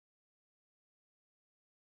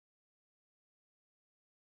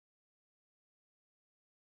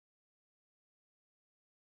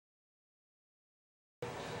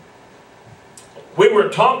We were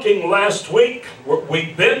talking last week,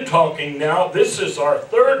 we've been talking now, this is our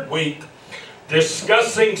third week,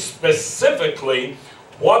 discussing specifically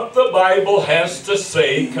what the Bible has to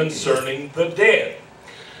say concerning the dead.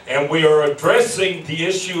 And we are addressing the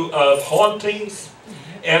issue of hauntings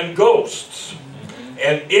and ghosts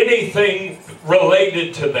and anything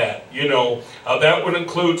related to that. You know, that would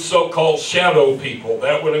include so-called shadow people.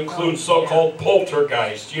 That would include so-called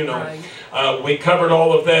poltergeist, you know. We covered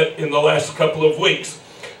all of that in the last couple of weeks.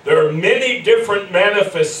 There are many different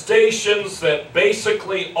manifestations that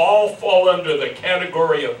basically all fall under the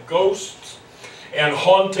category of ghosts and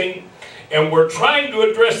haunting. And we're trying to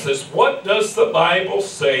address this. What does the Bible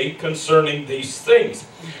say concerning these things?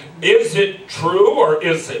 Is it true or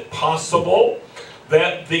is it possible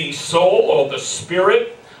that the soul or the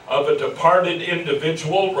spirit of a departed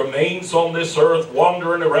individual remains on this earth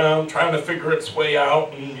wandering around trying to figure its way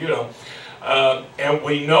out? And you know, and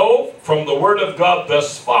we know from the Word of God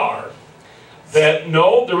thus far that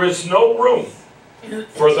no, there is no room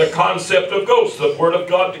for the concept of ghosts. The Word of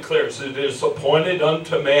God declares it is appointed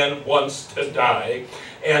unto man once to die,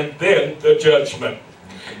 and then the judgment.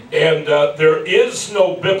 And there is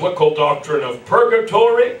no biblical doctrine of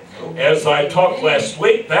purgatory. As I talked last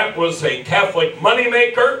week, that was a Catholic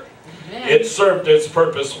moneymaker. It served its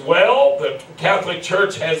purpose well. The Catholic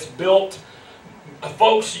Church has built...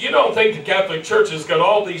 Folks, you don't think the Catholic Church has got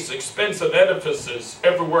all these expensive edifices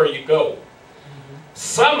everywhere you go.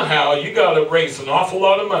 Somehow you got to raise an awful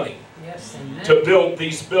lot of money to build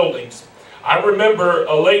these buildings. I remember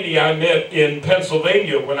a lady I met in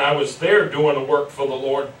Pennsylvania when I was there doing a work for the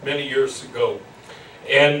Lord many years ago.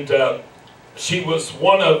 And she was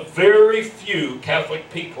one of very few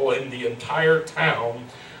Catholic people in the entire town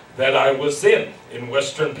that I was in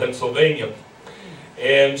western Pennsylvania.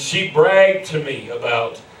 And she bragged to me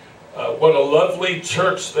about what a lovely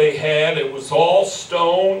church they had. It was all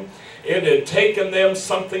stone. It had taken them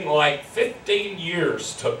something like 15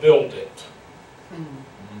 years to build it.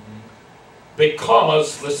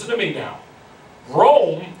 Because, listen to me now,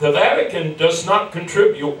 Rome, the Vatican, does not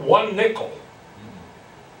contribute one nickel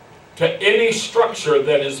to any structure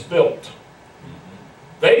that is built.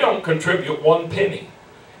 They don't contribute one penny.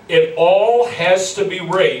 It all has to be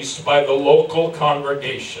raised by the local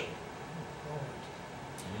congregation.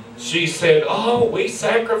 She said, oh, we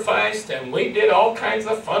sacrificed and we did all kinds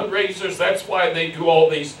of fundraisers. That's why they do all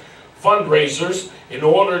these fundraisers, in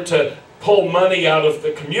order to pull money out of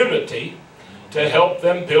the community to help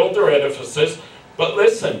them build their edifices. But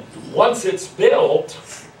listen, once it's built,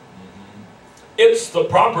 it's the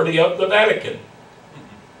property of the Vatican.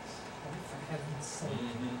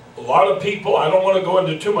 A lot of people, I don't want to go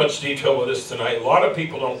into too much detail with this tonight, a lot of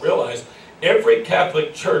people don't realize every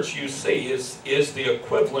Catholic church you see is the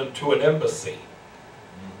equivalent to an embassy.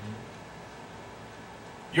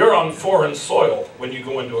 You're on foreign soil when you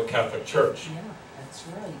go into a Catholic church. Yeah, that's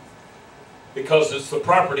right. Because it's the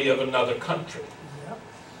property of another country. Yep.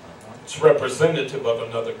 It's representative of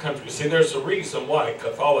another country. See, there's a reason why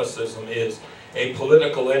Catholicism is a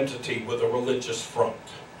political entity with a religious front,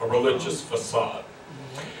 a religious facade.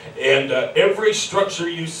 And every structure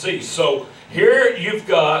you see. So here you've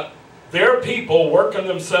got their people working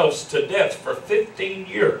themselves to death for 15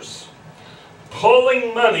 years.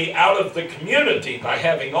 Pulling money out of the community by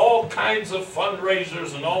having all kinds of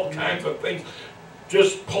fundraisers and all kinds of things.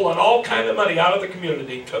 Just pulling all kinds of money out of the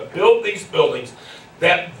community to build these buildings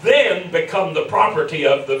that then become the property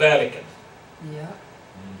of the Vatican. Yeah.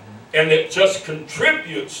 And it just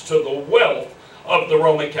contributes to the wealth of the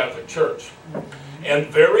Roman Catholic Church. And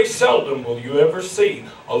very seldom will you ever see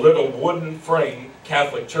a little wooden frame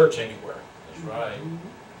Catholic church anywhere. That's right.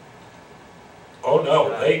 Oh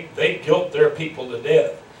no, they guilt their people to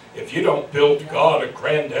death. If you don't build God a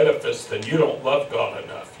grand edifice, then you don't love God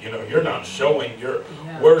enough. You know, you're not showing your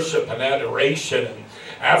worship and adoration. And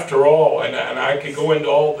after all, and I could go into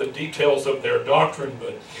all the details of their doctrine,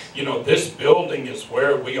 but you know, this building is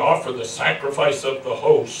where we offer the sacrifice of the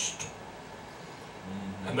host.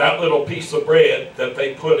 And that little piece of bread that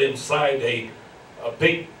they put inside a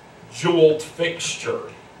big jeweled fixture,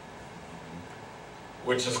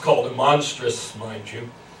 which is called a monstrous, mind you.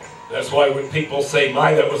 That's why when people say,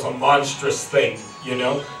 my, that was a monstrous thing, you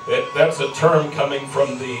know, that's a term coming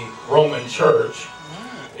from the Roman Church.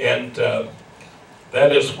 And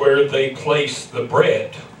that is where they place the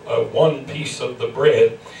bread, one piece of the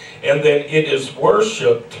bread, and then it is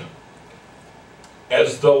worshipped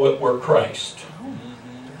as though it were Christ.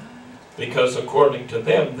 Because according to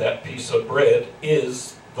them, that piece of bread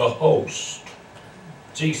is the host,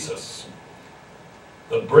 Jesus.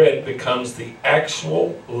 The bread becomes the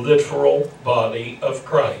actual, literal body of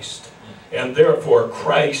Christ. and therefore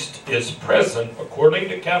Christ is present, according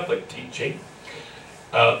to Catholic teaching,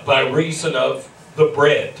 by reason of the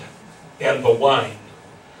bread and the wine.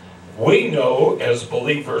 We know, as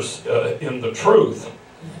believers in the truth,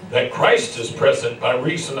 that Christ is present by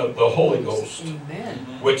reason of the Holy Ghost, Amen.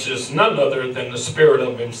 which is none other than the Spirit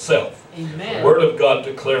of Himself. Amen. The Word of God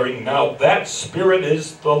declaring, now that Spirit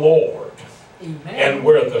is the Lord. Amen. And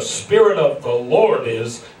where the Spirit of the Lord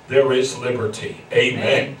is, there is liberty.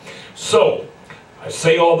 Amen. So, I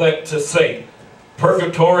say all that to say,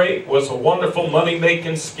 purgatory was a wonderful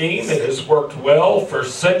money-making scheme. It has worked well for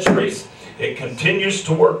centuries. It continues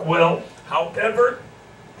to work well. However,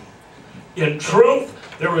 in truth,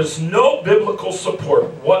 there is no biblical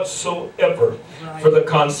support whatsoever for the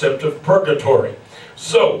concept of purgatory.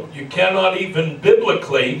 So, you cannot even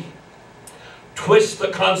biblically twist the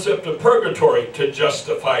concept of purgatory to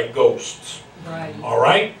justify ghosts. Right. All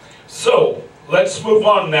right? So, let's move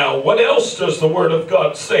on now. What else does the Word of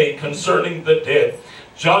God say concerning the dead?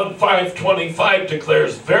 John 5:25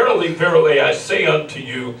 declares, verily, verily, I say unto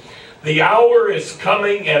you, the hour is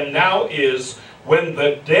coming, and now is, when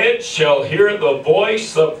the dead shall hear the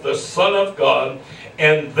voice of the Son of God,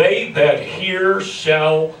 and they that hear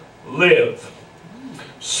shall live.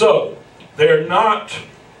 So, they're not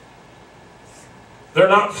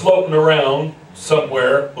floating around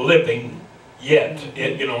somewhere living yet,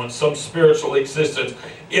 in some spiritual existence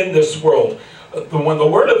in this world. When the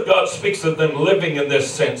Word of God speaks of them living in this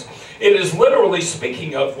sense, it is literally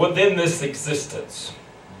speaking of within this existence.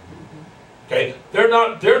 Okay? They're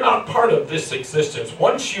not part of this existence.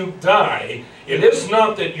 Once you die, it is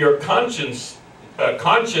not that your consciousness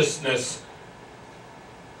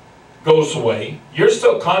goes away. You're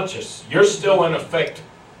still conscious. You're still in effect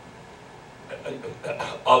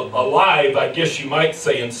alive, I guess you might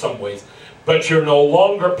say in some ways. But you're no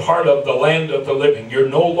longer part of the land of the living. You're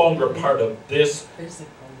no longer part of this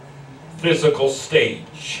physical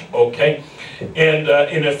stage. Okay? And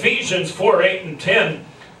in Ephesians 4:8 and 10,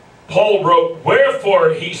 Paul wrote,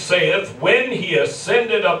 wherefore he saith, when he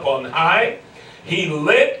ascended up on high, he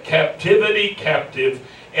led captivity captive,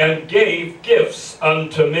 and gave gifts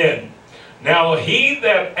unto men. Now he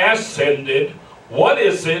that ascended, what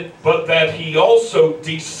is it but that he also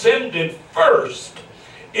descended first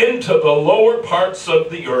into the lower parts of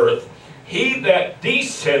the earth? He that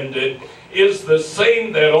descended is the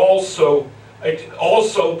same that also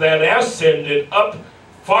that ascended up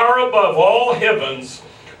far above all heavens,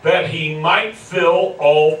 that he might fill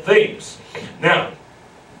all things. Now,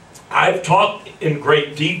 I've talked in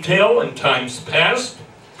great detail in times past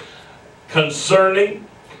concerning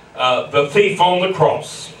the thief on the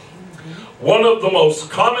cross. One of the most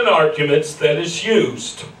common arguments that is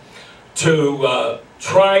used to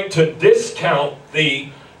try to discount the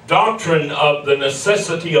doctrine of the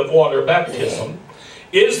necessity of water baptism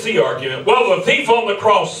is the argument, well, the thief on the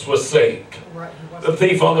cross was saved. Right. The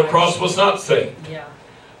thief on the cross was not saved. Yeah.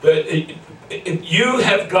 You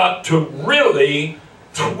have got to really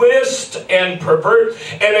twist and pervert,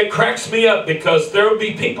 and it cracks me up because there will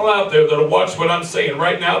be people out there that will watch what I'm saying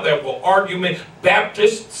right now that will argue me,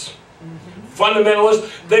 Baptists, fundamentalists,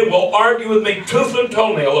 they will argue with me tooth and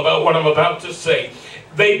toenail about what I'm about to say.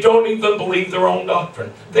 They don't even believe their own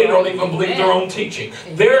doctrine. They don't even believe their own teaching.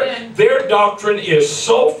 Their doctrine is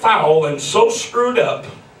so foul and so screwed up.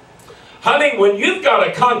 Honey, when you've got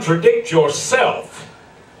to contradict yourself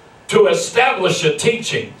to establish a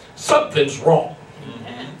teaching, something's wrong.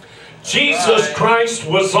 Jesus Christ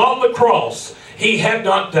was on the cross. He had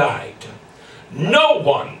not died. No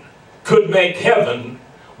one could make heaven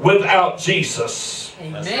without Jesus.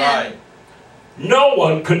 Amen. That's right. No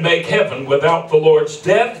one could make heaven without the Lord's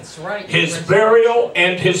death, That's right. His burial,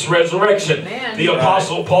 and His resurrection. Amen. The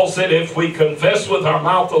Apostle Paul said, if we confess with our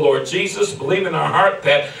mouth the Lord Jesus, believe in our heart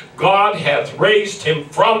that God hath raised Him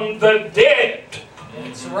from the dead.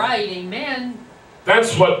 That's right. Amen.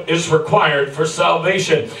 That's what is required for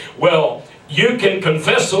salvation. Well, you can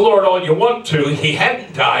confess the Lord all you want to. He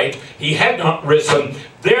hadn't died. He had not risen.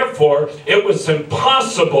 Therefore, it was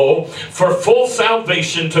impossible for full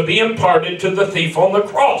salvation to be imparted to the thief on the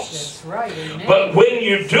cross. That's right. Amen. But when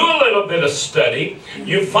you do a little bit of study,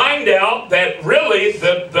 you find out that really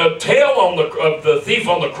the tale of the thief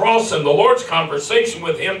on the cross and the Lord's conversation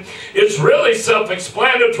with him is really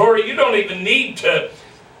self-explanatory. You don't even need to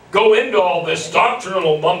go into all this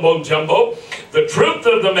doctrinal mumbo-jumbo. The truth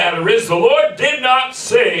of the matter is the Lord did not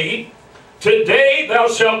say, today thou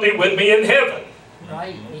shalt be with me in heaven.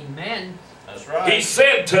 Right. Amen. That's right. He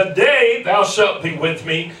said, today thou shalt be with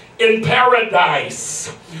me in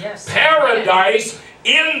paradise. Yes. Paradise,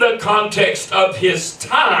 in the context of His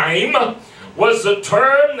time, was a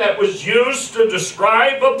term that was used to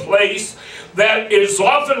describe a place that is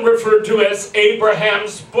often referred to as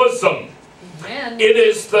Abraham's bosom. Amen. It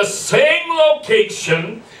is the same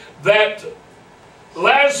location that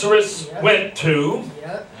Lazarus went to,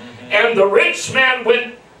 Yep. and the rich man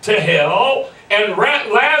went to hell, and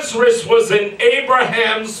Lazarus was in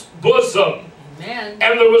Abraham's bosom. Amen.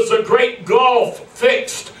 And there was a great gulf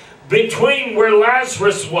fixed between where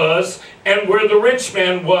Lazarus was and where the rich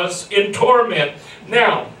man was in torment.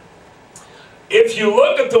 Now, if you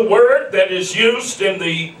look at the word that is used in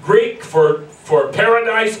the Greek for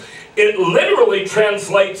paradise, it literally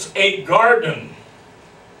translates a garden.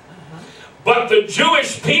 But the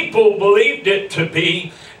Jewish people believed it to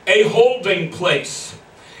be a holding place.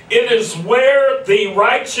 It is where the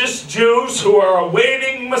righteous Jews who are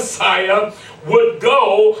awaiting Messiah would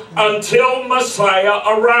go until Messiah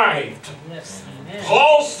arrived. Yes. Amen.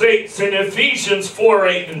 Paul states in Ephesians 4,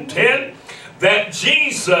 8, and 10 that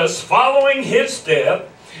Jesus, following his death,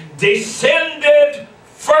 descended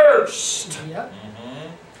first Yep.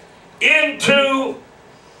 into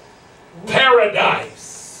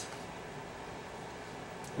paradise,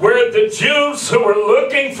 where the Jews who were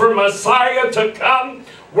looking for Messiah to come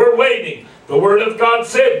were waiting. The Word of God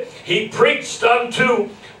said he preached unto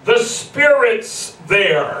the spirits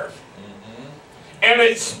there. And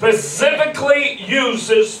it specifically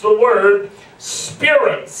uses the word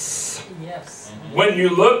spirits. Yes. When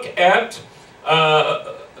you look at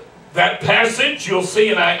that passage, you'll see,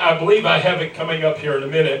 and I believe I have it coming up here in a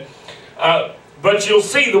minute, but you'll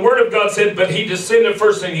see the Word of God said, but he descended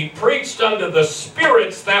first and he preached unto the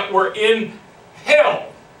spirits that were in hell.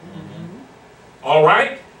 All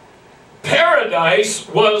right? Paradise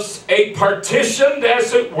was a partitioned,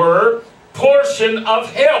 as it were, portion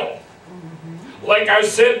of hell. Like I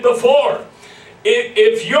said before,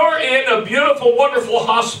 if you're in a beautiful, wonderful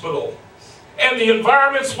hospital, and the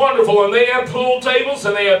environment's wonderful, and they have pool tables,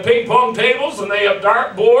 and they have ping pong tables, and they have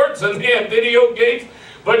dart boards, and they have video games,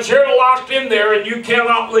 but you're locked in there and you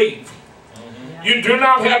cannot leave. You do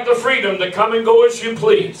not have the freedom to come and go as you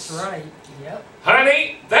please. That's right. Yep.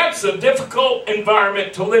 Honey, that's a difficult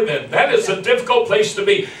environment to live in. That is a difficult place to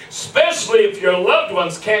be, especially if your loved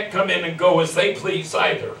ones can't come in and go as they please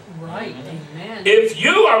either. Right. Amen. If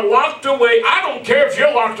you are locked away, I don't care if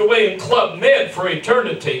you're locked away in Club Med for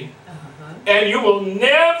eternity, and you will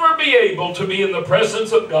never be able to be in the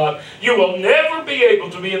presence of God. You will never be able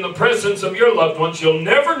to be in the presence of your loved ones. You'll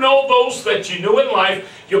never know those that you knew in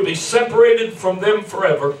life. You'll be separated from them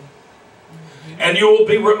forever. And you will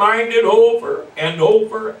be reminded over and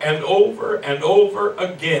over and over and over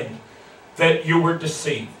again that you were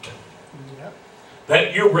deceived. Yep.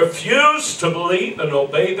 That you refused to believe and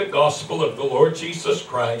obey the gospel of the Lord Jesus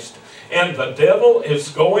Christ. And the devil is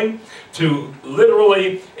going to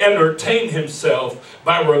literally entertain himself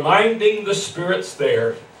by reminding the spirits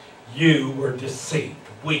there, you were deceived.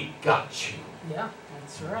 We got you. Yeah,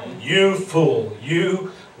 that's right. You fool.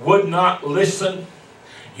 You would not listen.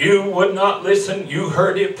 You would not listen. You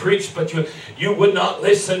heard it preached, but you would not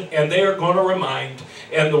listen. And they are going to remind.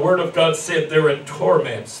 And the Word of God said they're in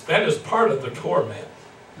torments. That is part of the torment.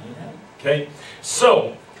 Okay?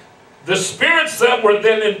 So, the spirits that were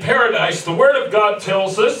then in paradise, the Word of God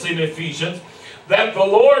tells us in Ephesians that the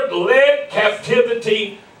Lord led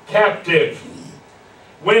captivity captive.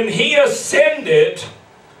 When He ascended,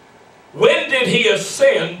 when did He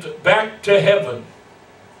ascend back to heaven?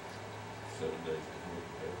 7 days.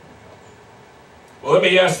 Well, let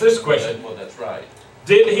me ask this question. Well, that's right.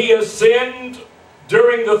 Did He ascend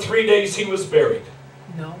during the 3 days He was buried?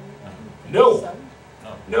 No. No.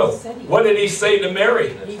 No. He said he- What did He say to Mary?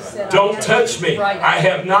 He That's said, right. Don't touch me. Right. I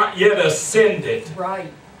have not yet ascended.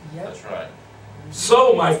 Right. Yep. That's right.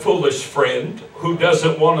 So, my foolish friend, who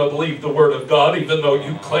doesn't want to believe the Word of God, even though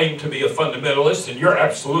you claim to be a fundamentalist and you're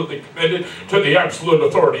absolutely committed to the absolute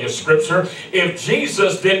authority of Scripture, if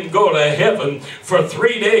Jesus didn't go to heaven for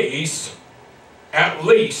 3 days, at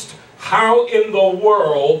least, how in the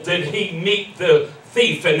world did He meet the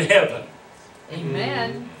thief in heaven?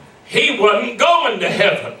 Amen. He wasn't going to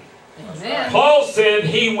heaven. Amen. Paul said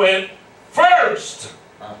He went first.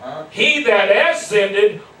 He that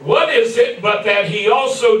ascended, what is it but that He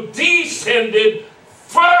also descended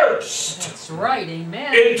first That's right.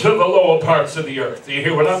 Amen. into the lower parts of the earth? Do you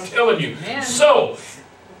hear what I'm telling you? Amen. So,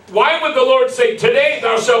 why would the Lord say, today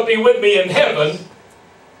thou shalt be with me in heaven,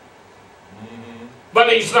 but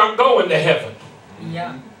He's not going to heaven?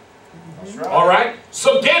 Yeah. That's right. All right?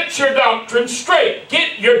 So get your doctrine straight.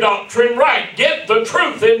 Get your doctrine right. Get the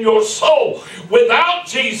truth in your soul. Without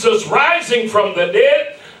Jesus rising from the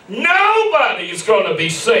dead, Nobody's going to be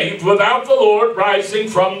saved without the Lord rising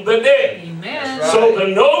from the dead. Amen. Right. So the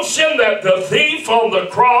notion that the thief on the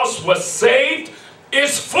cross was saved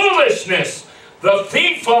is foolishness. The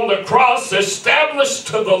thief on the cross established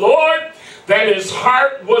to the Lord that his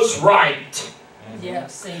heart was right.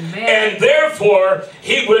 Yes, amen. And therefore,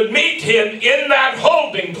 he would meet him in that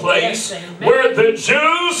holding place, Yes, amen. where the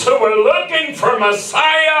Jews who were looking for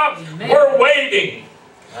Messiah Amen. were waiting.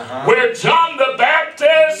 Where John the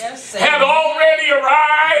Baptist Yes, had amen. already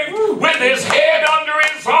arrived with his head under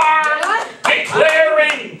his arm,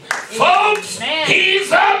 declaring, folks, Amen.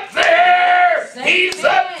 he's up there. He's Amen.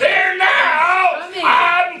 up there now. Coming.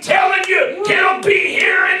 I'm telling you, he'll be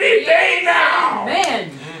here any day now.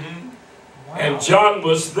 Amen. Wow. And John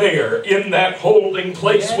was there in that holding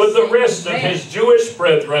place Yes, with the rest of amen. his Jewish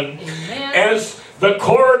brethren Amen. as the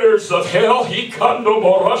corridors of hell, yes, amen.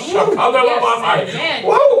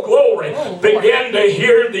 whoa, glory, Oh, Lord. began to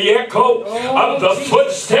hear the echo Oh, of the Jesus,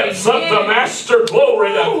 footsteps of the amen. Master, glory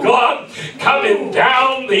to Oh. God, coming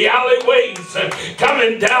down the alleyways and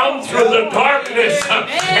coming down through the darkness.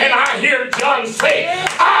 And I hear John say,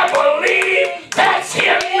 I believe that's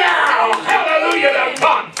him now. Hallelujah to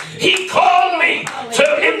God. He called me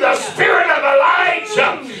in the spirit of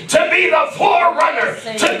Elijah to be the forerunner,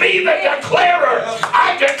 to be the declarer.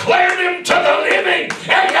 I declared him to the living,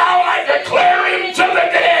 and now I declare him to the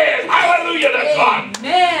dead. Hallelujah to God.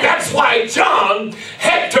 Amen. That's why John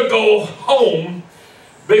had to go home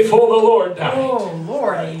before the Lord died. Oh,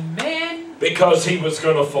 Lord, amen. Because he was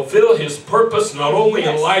going to fulfill his purpose not only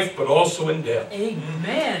in Yes. life but also in death.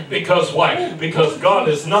 Amen. Because why? Because God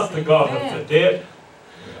is not the God of the dead,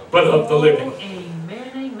 but of the living. Oh,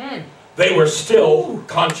 amen, amen. They were still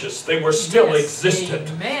conscious. They were still Yes, existent.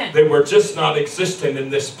 amen. They were just not existent in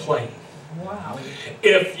this plane. Wow.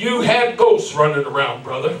 If you had ghosts running around,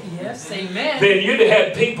 brother, Yes, amen. then you'd have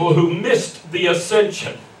had people who missed the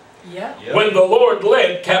ascension. Yeah. Yep. When the Lord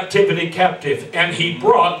led captivity captive, and he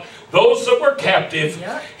brought those that were captive,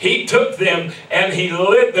 Yeah. he took them and he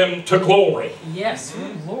led them to glory. Yes,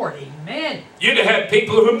 oh, Lord, amen. You'd have had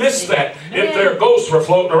people who missed that if Amen. their ghosts were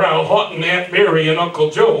floating around haunting Aunt Mary and Uncle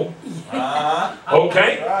Joe.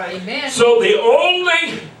 Okay? Right. Amen. So the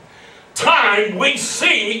only time we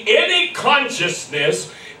see any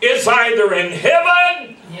consciousness is either in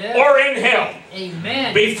heaven Yes. or in hell.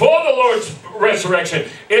 Amen. Before the Lord's resurrection,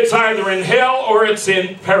 it's either in hell or it's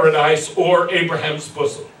in paradise or Abraham's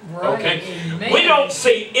bosom. Right. Okay? Amen. We don't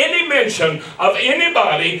see any mention of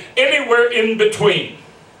anybody anywhere in between.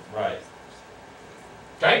 Right.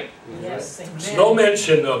 Okay? Yes, amen. There's no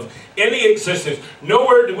mention of any existence.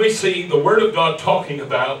 Nowhere do we see the Word of God talking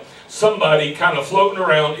about somebody kind of floating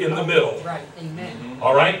around in the middle. Right, amen.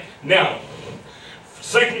 All right? Now,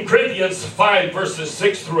 2 Corinthians 5 verses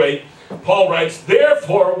 6 through 8, Paul writes,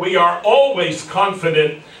 therefore we are always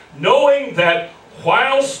confident, knowing that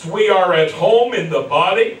whilst we are at home in the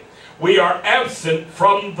body, we are absent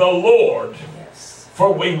from the Lord. Yes.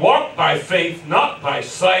 For we walk by faith, not by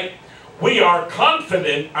sight. We are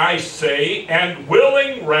confident, I say, and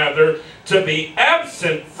willing rather to be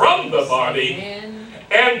absent from the body Amen.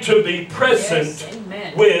 and to be present Yes,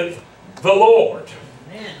 amen. with the Lord.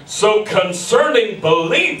 Amen. So concerning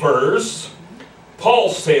believers, Paul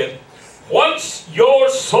said, once your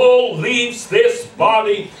soul leaves this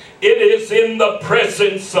body, it is in the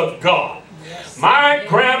presence of God. Yes. My Amen.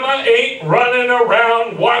 grandma ain't running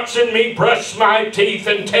around watching me brush my teeth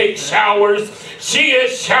and take showers. She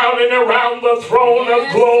is shouting around the throne of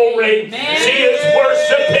Yes, glory. amen. She is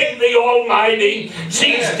worshiping the Almighty.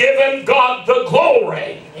 She's given God the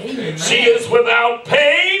glory. Amen. She is without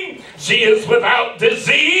pain. She is without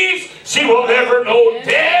disease. She will never know Yes,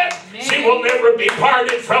 death. amen. She will never be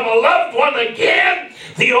parted from a loved one again.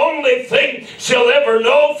 The only thing she'll ever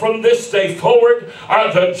know from this day forward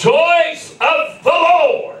are the joys of the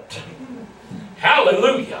Lord.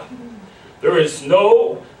 Hallelujah. There is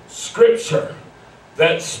no scripture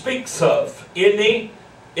that speaks of any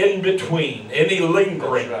in-between, any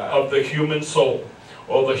lingering That's right. of the human soul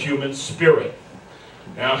or the human spirit.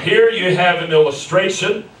 Now here you have an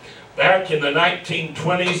illustration back in the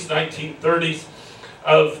 1920s, 1930s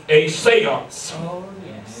of a seance. Oh,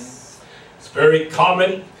 yes. It's very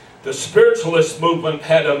common. The spiritualist movement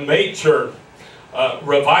had a major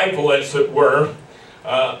revival, as it were,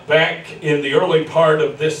 back in the early part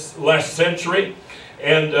of this last century.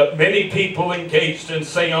 And many people engaged in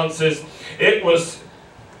seances. It was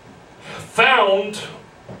found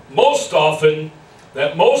most often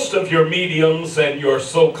that most of your mediums and your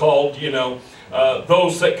so-called,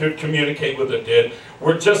 those that could communicate with the dead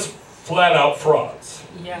were just flat-out frauds.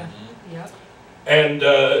 Yeah. Yeah. And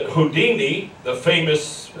Houdini, the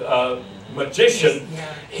famous magician, Yeah.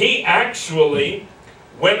 he actually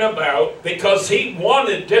went about, because he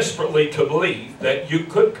wanted desperately to believe that you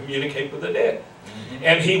could communicate with the dead.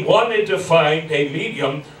 And he wanted to find a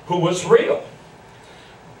medium who was real.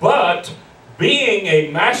 But being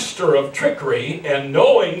a master of trickery and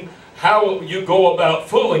knowing how you go about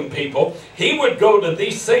fooling people, he would go to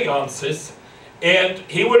these seances and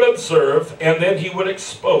he would observe and then he would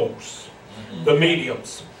expose the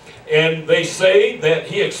mediums. And they say that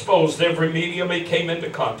he exposed every medium he came into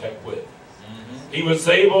contact with. He was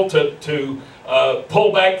able to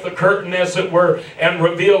pull back the curtain, as it were, and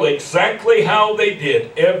reveal exactly how they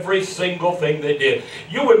did every single thing they did.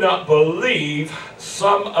 You would not believe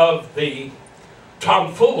some of the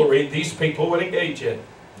tomfoolery these people would engage in.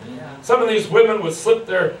 Yeah. Some of these women would slip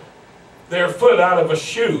their foot out of a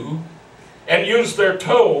shoe and use their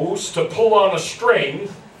toes to pull on a string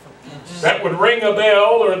that would ring a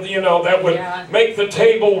bell, or that would Yeah. make the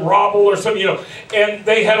table wobble or something, And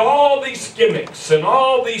they had all these gimmicks and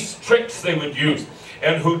all these tricks they would use.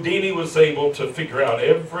 And Houdini was able to figure out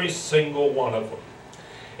every single one of them.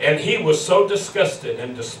 And he was so disgusted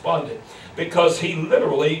and despondent because he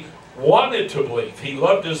literally wanted to believe. He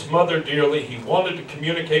loved his mother dearly. He wanted to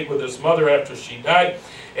communicate with his mother after she died.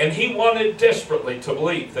 And he wanted desperately to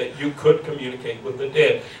believe that you could communicate with the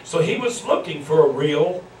dead. So he was looking for a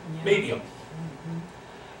real medium.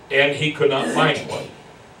 And he could not find one.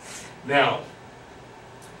 Now,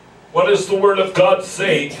 what does the Word of God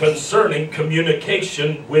say concerning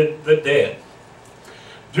communication with the dead?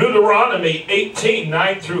 Deuteronomy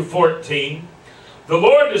 18:9 through 14. The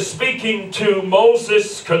Lord is speaking to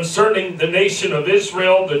Moses concerning the nation of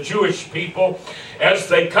Israel, the Jewish people, as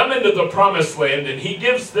they come into the promised land, and he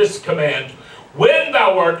gives this command: When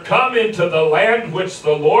thou art come into the land which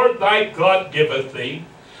the Lord thy God giveth thee,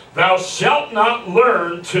 thou shalt not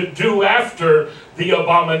learn to do after the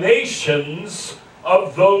abominations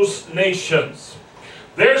of those nations.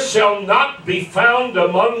 There shall not be found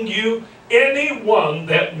among you any one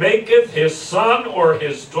that maketh his son or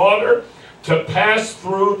his daughter to pass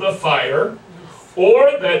through the fire,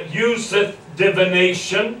 or that useth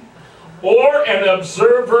divination, or an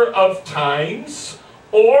observer of times,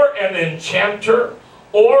 or an enchanter,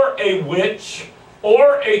 or a witch,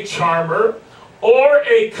 or a charmer, or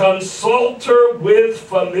a consulter with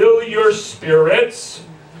familiar spirits,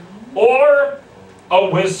 or a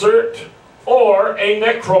wizard, or a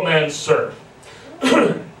necromancer.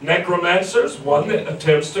 Necromancer is one that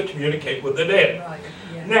attempts to communicate with the dead. Right.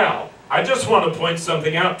 Yeah. Now, I just want to point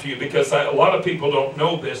something out to you, because a lot of people don't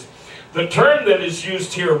know this. The term that is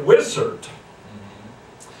used here, wizard.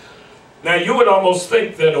 Now, you would almost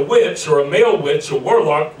think that a witch, or a male witch, a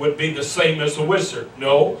warlock, would be the same as a wizard.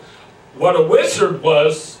 No. What a wizard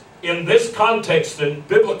was, in this context in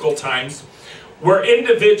biblical times, were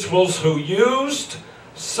individuals who used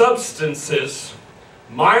substances,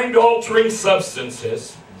 mind-altering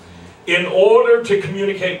substances, in order to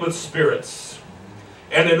communicate with spirits.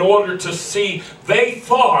 And in order to see, they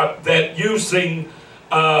thought that using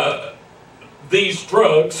these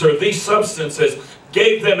drugs or these substances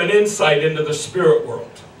gave them an insight into the spirit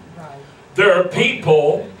world. Right. There are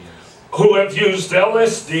people who have used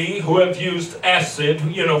LSD, who have used acid,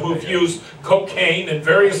 who have used cocaine and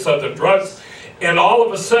various other drugs, and all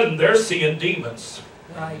of a sudden they're seeing demons.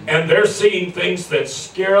 Right. And they're seeing things that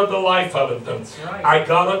scare the life out of them. That's right. I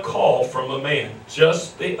got a call from a man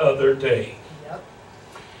just the other day. Yep.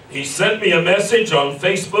 He sent me a message on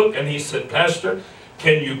Facebook and he said, Pastor,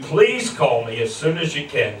 can you please call me as soon as you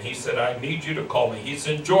can? He said, I need you to call me. He's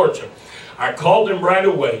in Georgia. I called him right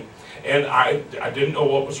away, and I didn't know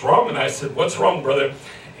what was wrong, and I said, what's wrong, brother?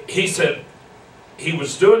 He said he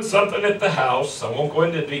was doing something at the house. I won't go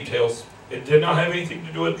into details. It did not have anything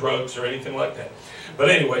to do with drugs or anything like that. But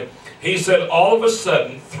anyway, he said, all of a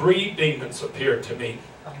sudden, 3 demons appeared to me.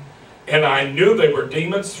 And I knew they were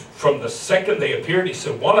demons from the second they appeared. He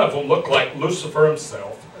said, one of them looked like Lucifer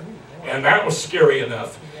himself. And that was scary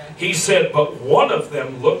enough. He said, but one of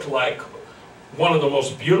them looked like one of the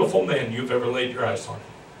most beautiful men you've ever laid your eyes on.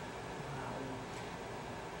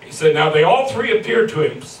 He said, now they all 3 appeared to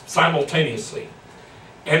him simultaneously.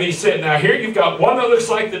 And he said, now here you've got one that looks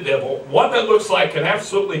like the devil, one that looks like an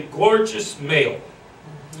absolutely gorgeous male.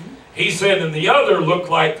 He said, and the other looked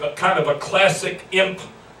like a kind of a classic imp,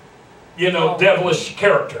 devilish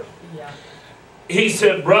character. Yeah. He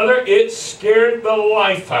said, brother, it scared the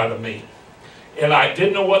life out of me. And I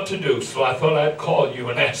didn't know what to do, so I thought I'd call you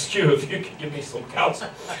and ask you if you could give me some counsel.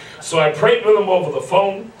 So I prayed with him over the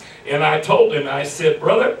phone, and I told him, I said,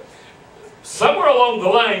 brother, somewhere along the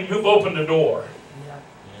line, you've opened a door. Yeah.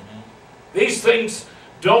 These things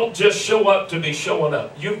don't just show up to be showing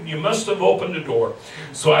up. You must have opened the door.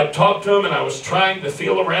 So I talked to him, and I was trying to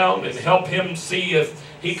feel around and help him see if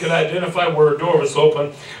he could identify where a door was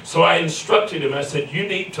open. So I instructed him. I said, you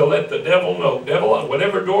need to let the devil know. Devil,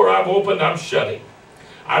 whatever door I've opened, I'm shutting.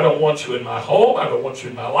 I don't want you in my home. I don't want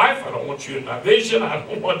you in my life. I don't want you in my vision. I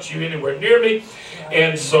don't want you anywhere near me.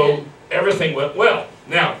 And so everything went well.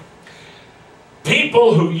 Now,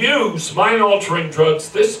 people who use mind-altering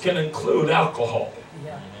drugs, this can include alcohol.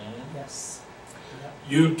 Yes.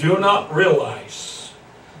 You do not realize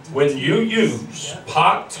when you use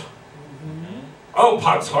pot, oh,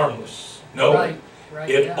 pot's harmless. No, Right,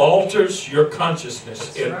 it alters your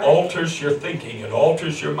consciousness. It right. alters your thinking. It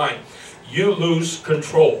alters your mind. You lose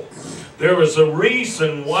control. There is a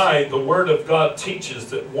reason why the Word of God teaches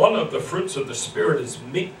that one of the fruits of the Spirit is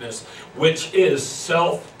meekness, which is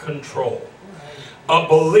self-control. A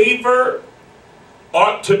believer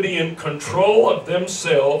ought to be in control of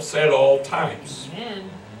themselves at all times. Amen.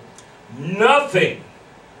 Nothing,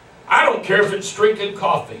 I don't care if it's drinking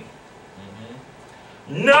coffee,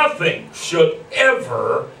 nothing should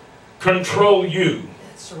ever control you.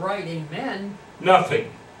 That's right. Amen.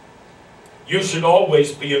 Nothing. You should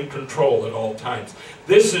always be in control at all times.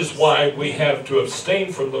 This is why we have to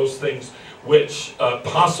abstain from those things which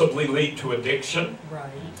possibly lead to addiction.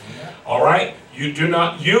 Right. All right? You do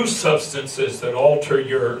not use substances that alter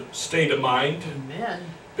your state of mind, Amen.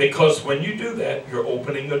 because when you do that, you're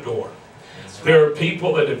opening the door. That's There right. are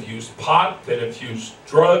people that have used pot, that have used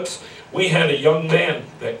drugs. We had a young man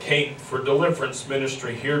that came for deliverance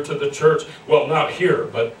ministry here to the church. Well, not here,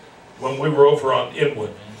 but when we were over on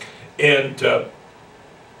Inwood. And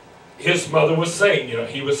his mother was saying, you know,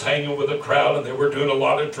 he was hanging with a crowd and they were doing a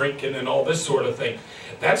lot of drinking and all this sort of thing.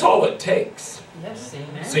 That's all it takes. Yes.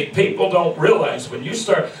 Amen. See, people don't realize when you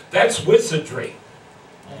start, that's wizardry.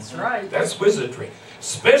 That's right. That's wizardry.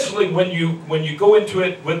 Especially when you go into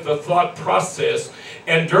it with the thought process.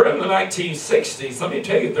 And during the 1960s, let me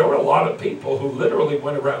tell you, there were a lot of people who literally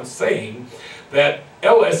went around saying that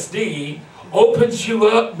LSD opens you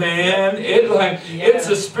up, man. It's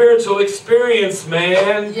a spiritual experience,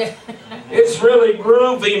 man. Yeah. It's really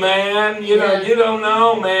groovy, man. You know, Yeah. you don't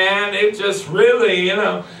know, man. It just really, you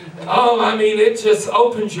know. Oh, I mean, it just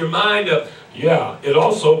opens your mind up. Yeah, it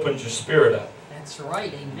also opens your spirit up. That's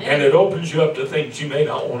right. Amen. And it opens you up to things you may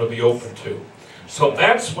not want to be open to. So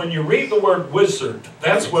that's when you read the word wizard,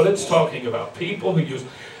 that's what it's talking about. People who use,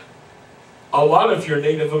 a lot of your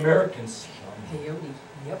Native Americans, Peyote.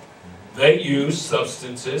 Yep. they use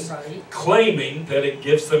substances Right. claiming that it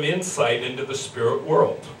gives them insight into the spirit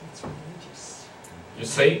world. That's religious. You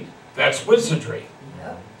see, that's wizardry.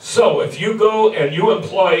 Yep. So if you go and you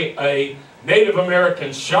employ a Native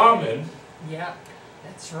American shaman, Yeah.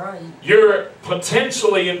 That's right. you're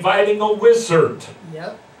potentially inviting a wizard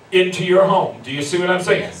Yep. into your home. Do you see what I'm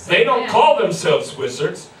saying? Yes, They don't amen. call themselves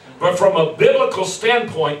wizards, but from a biblical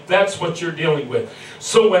standpoint, that's what you're dealing with.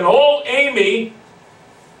 So when old Amy,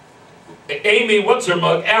 what's her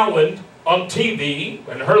mug, Allen, on TV,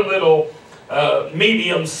 and her little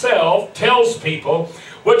medium self tells people,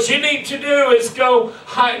 what you need to do is go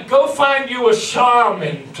find you a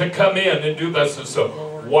shaman to come in and do this and so.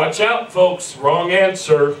 Watch out, folks. Wrong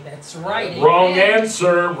answer. That's right. Wrong Amen.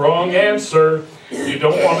 answer. Wrong answer. You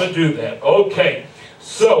don't want to do that. Okay.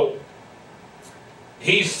 So,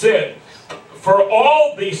 he said, for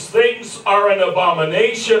all these things are an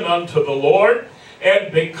abomination unto the Lord,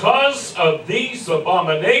 and because of these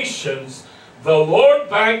abominations, the Lord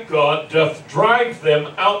thy God doth drive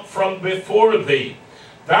them out from before thee.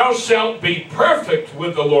 Thou shalt be perfect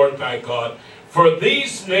with the Lord thy God, for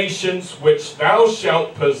these nations which thou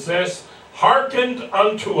shalt possess hearkened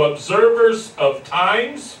unto observers of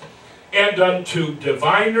times and unto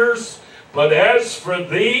diviners. But as for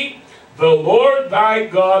thee, the Lord thy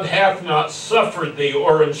God hath not suffered thee,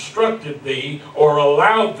 or instructed thee, or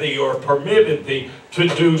allowed thee, or permitted thee to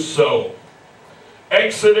do so.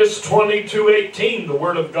 Exodus 22:18, the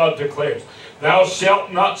Word of God declares, thou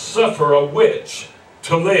shalt not suffer a witch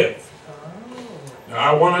to live. Now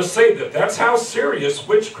I want to say that that's how serious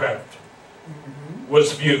witchcraft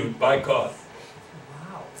was viewed by God.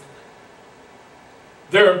 Wow.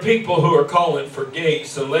 There are people who are calling for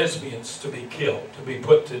gays and lesbians to be killed, to be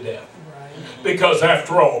put to death. Right. Because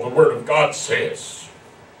after all, the Word of God says.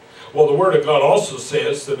 Well, the Word of God also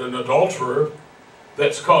says that an adulterer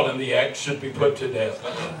that's caught in the act should be put to death.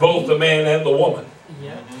 Both the man and the woman.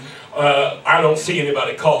 Yeah. I don't see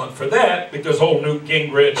anybody calling for that, because old Newt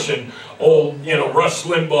Gingrich and old, Rush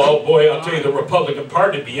Limbaugh, boy, I'll tell you, the Republican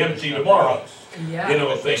Party would be empty tomorrow. Yeah.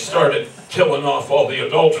 If they started killing off all the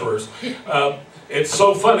adulterers. It's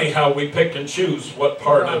so funny how we pick and choose what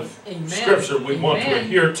part Right. of Amen. Scripture we want to Amen.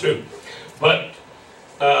 adhere to. But,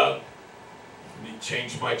 let me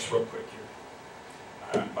change mics real quick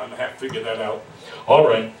here. I'm going to have to figure that out. All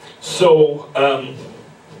right. So,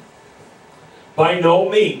 by no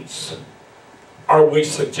means are we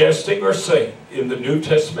suggesting or saying in the New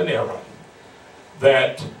Testament era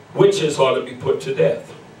that witches ought to be put to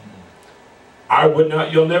death. I would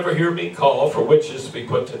not, you'll never hear me call for witches to be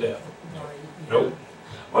put to death. Nope.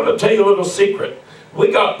 I'm going to tell you a little secret. We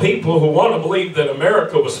got people who want to believe that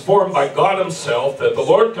America was formed by God himself, that the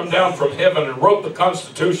Lord come down from heaven and wrote the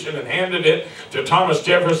Constitution and handed it to Thomas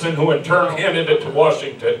Jefferson, who in turn handed it to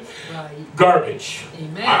Washington. Right. Garbage.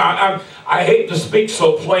 Amen. I hate to speak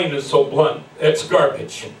so plain and so blunt. It's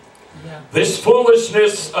garbage. Yeah. This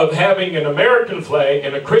foolishness of having an American flag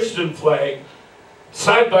and a Christian flag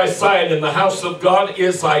side by side in the house of God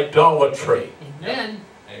is idolatry. Amen.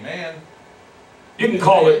 Amen. You can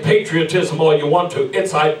call it patriotism all you want to.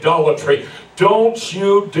 It's idolatry. Don't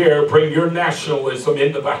you dare bring your nationalism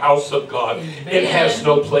into the house of God. Amen. It has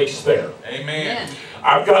no place there. Amen.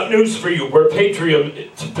 I've got news for you where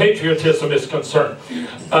patriotism is concerned.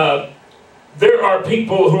 There are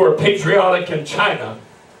people who are patriotic in China,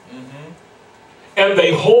 and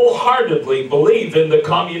they wholeheartedly believe in the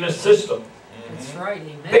communist system. That's right.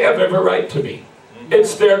 Amen. They have every right to be.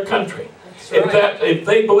 It's their country. That's right. If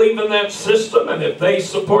they believe in that system and if they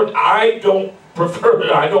support, I don't prefer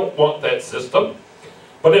it, I don't want that system.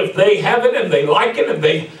 But if they have it and they like it and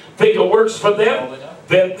they think it works for them,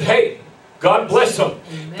 then hey, God bless them.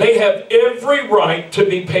 Amen. They have every right to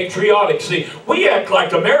be patriotic. See, we act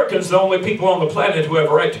like Americans are the only people on the planet who have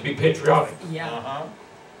a right to be patriotic. Yeah.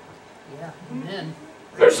 Yeah. Amen.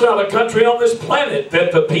 There's not a country on this planet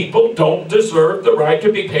that the people don't deserve the right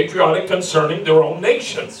to be patriotic concerning their own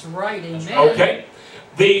nation. That's right. Amen. Okay?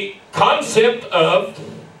 The concept of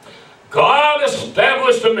God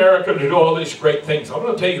established America to do all these great things. I'm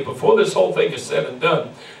going to tell you, before this whole thing is said and done,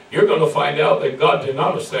 you're going to find out that God did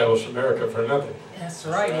not establish America for nothing. That's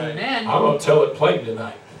right. Amen. I'm going to tell it plain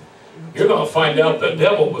tonight. You're going to find out the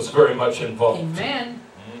devil was very much involved. Amen.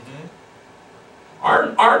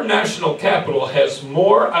 Our national capital has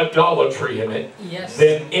more idolatry in it Yes.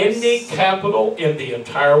 than any capital in the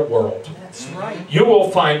entire world. That's right. You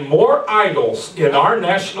will find more idols in our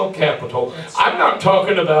national capital. That's I'm not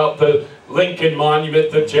talking about the Lincoln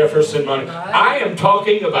Monument, the Jefferson Monument. Right. I am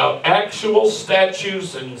talking about actual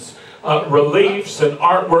statues and reliefs and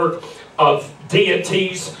artwork of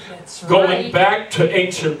deities That's going right. back to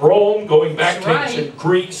ancient Rome, going back That's to right. ancient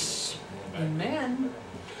Greece. Amen.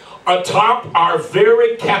 Atop our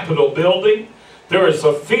very Capitol building, there is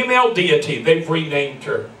a female deity. They've renamed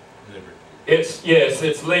her. It's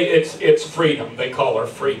Freedom. They call her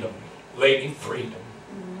Freedom, Lady Freedom.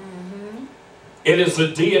 It is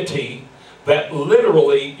a deity that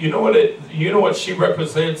literally, you know what she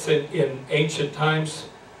represents in ancient times?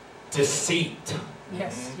 Deceit,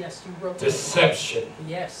 Yes. Yes. You wrote that. deception,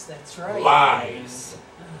 Yes. That's right. lies.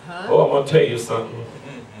 Uh-huh. Oh, I'm going to tell you something.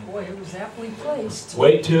 Boy, it was aptly placed.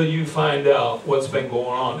 Wait till you find out what's been going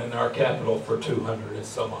on in our capital for 200 and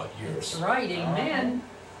some odd years. That's right. Amen.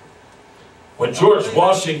 When George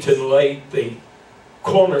Washington laid the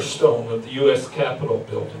cornerstone of the U.S. Capitol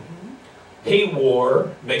building, he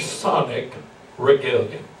wore Masonic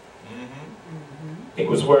regalia. He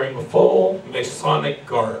was wearing a full Masonic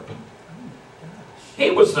garb. He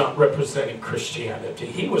was not representing Christianity.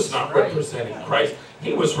 He was not representing Christ.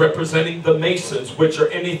 He was representing the Masons, which are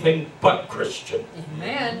anything but Christian.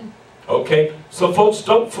 Amen. Okay? So folks,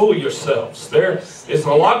 don't fool yourselves. There is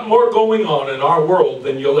a lot more going on in our world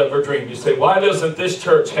than you'll ever dream. You say, why doesn't this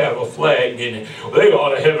church have a flag in it? Well, they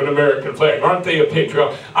ought to have an American flag. Aren't they a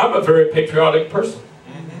patriot? I'm a very patriotic person.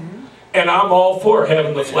 And I'm all for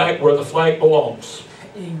having the flag where the flag belongs.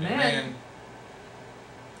 Amen.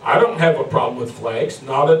 I don't have a problem with flags,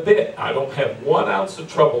 not a bit. I don't have 1 ounce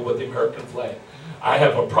of trouble with the American flag. I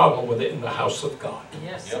have a problem with it in the house of God.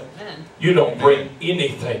 Yes. Yep. Amen. You don't bring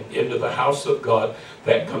anything into the house of God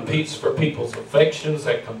that competes for people's affections,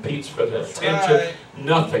 that competes for their attention. Right.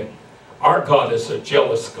 Nothing. Our God is a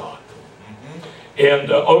jealous God.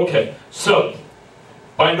 And, okay, so,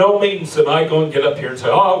 by no means am I going to get up here and say,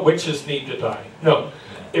 oh, witches need to die. No.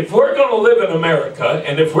 If we're going to live in America,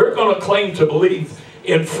 and if we're going to claim to believe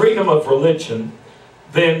in freedom of religion,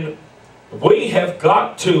 then we have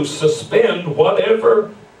got to suspend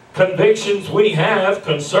whatever convictions we have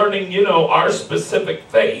concerning, our specific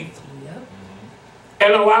faith, Yep.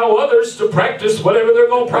 and allow others to practice whatever they're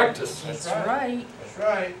going to practice. That's right. That's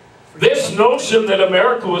right. This notion that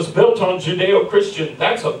America was built on Judeo-Christian,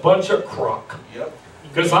 that's a bunch of crock. Yep.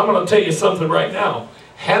 Because I'm going to tell you something right now.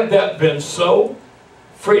 Had that been so,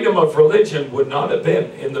 freedom of religion would not have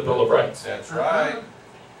been in the Bill of Rights. That's right.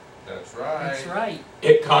 That's right. That's right.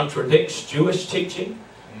 It contradicts Jewish teaching,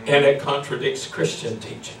 and it contradicts Christian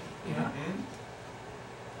teaching. Yeah.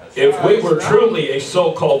 That's If right. we were truly a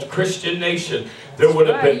so-called Christian nation, there would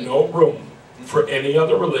have been no room for any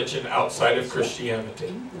other religion outside of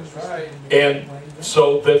Christianity. That's right. And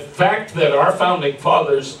so the fact that our founding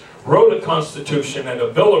fathers wrote a constitution and a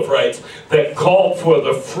Bill of Rights that called for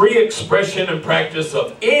the free expression and practice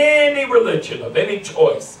of any religion, of any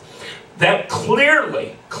choice, that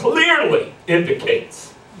clearly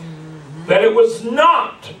indicates that it was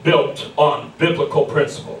not built on biblical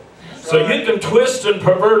principle. So you can twist and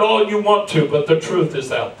pervert all you want to, but the truth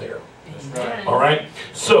is out there. That's right. All right?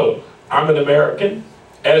 So, I'm an American.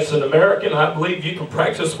 As an American, I believe you can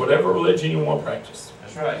practice whatever religion you want to practice.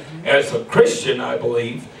 That's right. As a Christian, I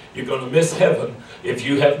believe you're going to miss heaven if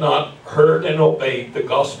you have not heard and obeyed the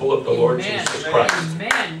gospel of the Lord Jesus Christ.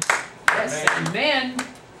 Amen. Yes, amen.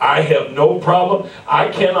 I have no problem. I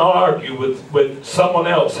cannot argue with someone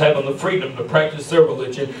else having the freedom to practice their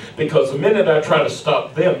religion, because the minute I try to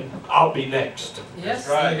stop them, I'll be next. Yes,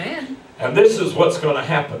 right. amen. And this is what's going to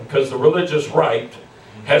happen, because the religious right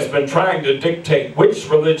has been trying to dictate which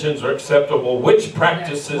religions are acceptable, which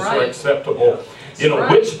practices are acceptable, you know,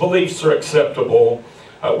 which beliefs are acceptable.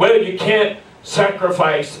 Well, you can't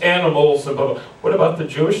sacrifice animals. And blah, blah. What about the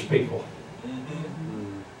Jewish people?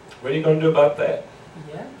 What are you going to do about that?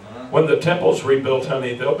 Yeah. When the temple's rebuilt,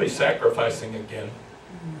 honey, they'll be sacrificing again.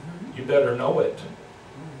 You better know it.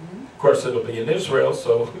 Of course, it'll be in Israel,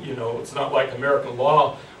 so, you know, it's not like American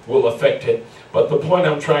law will affect it. But the point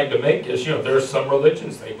I'm trying to make is, you know, there are some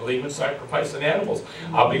religions, they believe in sacrificing animals.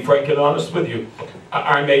 I'll be frank and honest with you.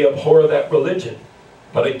 I may abhor that religion.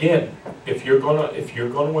 But again, if you're gonna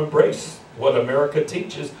embrace what America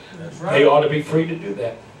teaches, they ought to be free to do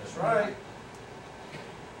that. That's right.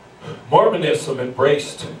 Mormonism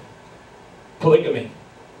embraced polygamy.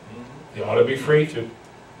 They ought to be free to.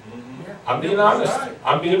 I'm being honest.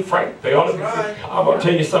 I'm being frank. They ought to be free. I'm going to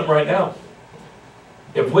tell you something right now.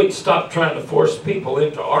 If we'd stop trying to force people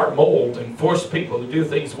into our mold and force people to do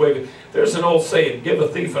things the way there's an old saying, give a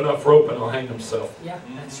thief enough rope and he'll hang himself. Yeah,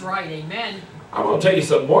 that's right. Amen. I'm going to tell you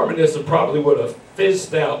something. Mormonism probably would have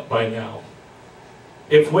fizzed out by now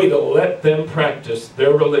if we'd have let them practice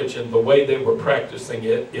their religion the way they were practicing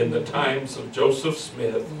it in the times of Joseph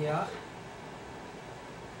Smith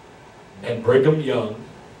and Brigham Young.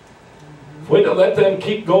 If we'd have let them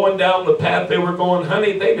keep going down the path they were going,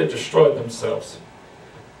 honey, they'd have destroyed themselves.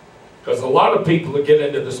 Because a lot of people that get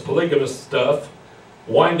into this polygamous stuff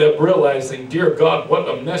wind up realizing, dear God, what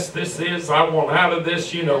a mess this is. I want out of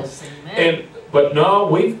this, you know. Yes, But no,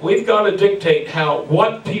 we've got to dictate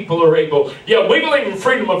what people are able. Yeah, we believe in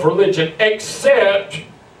freedom of religion, except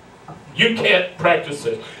you can't practice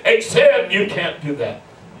it. Except you can't do that.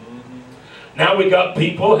 Now we got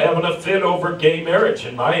people having a fit over gay marriage,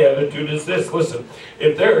 and my attitude is this. Listen,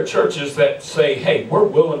 if there are churches that say, hey, we're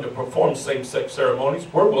willing to perform same-sex ceremonies,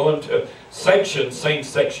 we're willing to sanction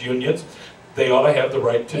same-sex unions, they ought to have the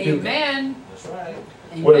right to do that. Amen. That's right.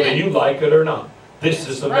 Whether you like it or not. This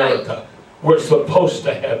is America. We're supposed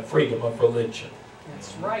to have freedom of religion.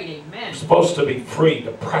 That's right. Amen. We're supposed to be free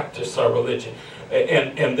to practice our religion.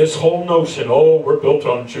 And this whole notion, oh, we're built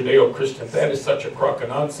on Judeo-Christian, that is such a crock of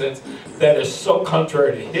nonsense. That is so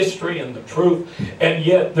contrary to history and the truth. And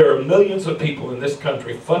yet there are millions of people in this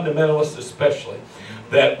country, fundamentalists especially,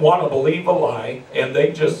 that want to believe a lie, and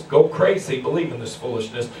they just go crazy believing this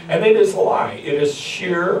foolishness. And it is a lie. It is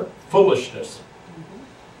sheer foolishness.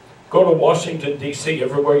 Go to Washington, D.C.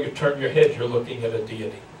 Everywhere you turn your head, you're looking at a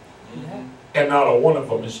deity. And not a one of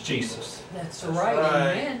them is Jesus. That's right.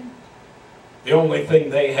 Amen. The only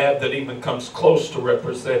thing they have that even comes close to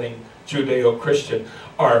representing Judeo-Christian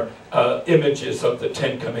are images of the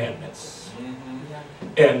Ten Commandments.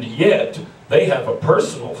 And yet, they have a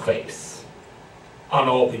personal face on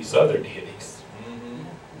all these other deities.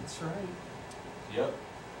 That's right. Yep.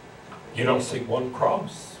 You don't see one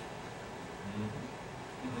cross.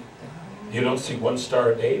 You don't see one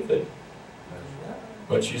Star of David.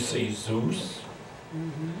 But you see Zeus.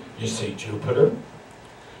 You see Jupiter.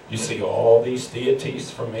 You see all these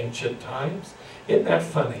deities from ancient times. Isn't that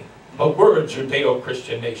funny? But we're a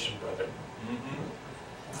Judeo-Christian nation, brother.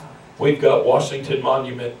 We've got Washington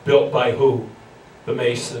Monument built by who? The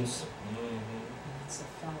Masons.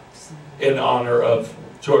 In honor of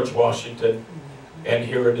George Washington. And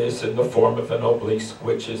here it is in the form of an obelisk,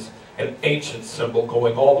 which is an ancient symbol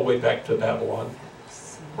going all the way back to Babylon.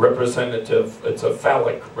 Representative, it's a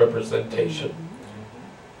phallic representation.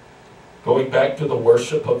 going back to the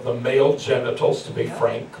worship of the male genitals, to be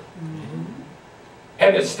frank.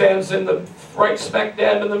 And it stands in the right smack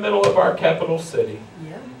dab in the middle of our capital city.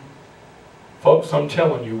 Folks, I'm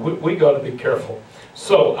telling you, we got to be careful.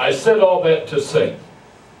 So, I said all that to say,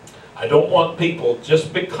 I don't want people,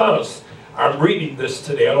 just because I'm reading this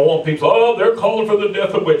today, I don't want people, oh, they're calling for the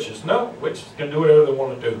death of witches. No, witches can do whatever they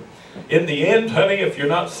want to do. In the end, honey, if you're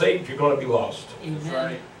not saved, you're going to be lost. That's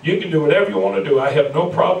right. You can do whatever you want to do. I have no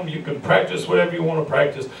problem. You can practice whatever you want to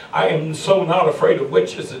practice. I am so not afraid of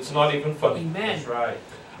witches, it's not even funny. That's right.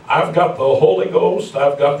 I've got the Holy Ghost.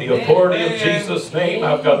 I've got the authority of Jesus' name.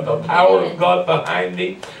 I've got the power of God behind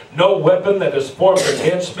me. No weapon that is formed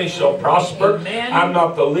against me shall prosper. I'm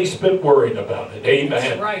not the least bit worried about it. Amen.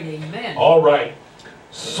 That's right, amen. All right.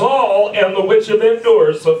 Saul and the Witch of Endor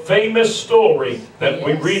is a famous story that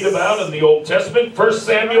we read about in the Old Testament. 1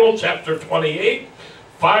 Samuel chapter 28,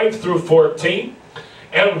 5 through 14.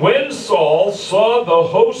 And when Saul saw the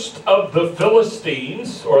host of the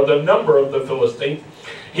Philistines, or the number of the Philistines,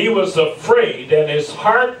 he was afraid, and his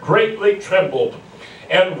heart greatly trembled.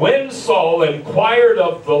 And when Saul inquired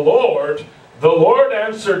of the Lord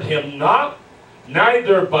answered him not,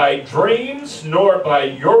 neither by dreams, nor by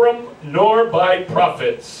Urim, nor by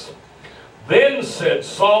prophets. Then said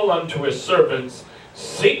Saul unto his servants,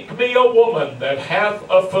 Seek me a woman that hath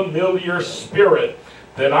a familiar spirit,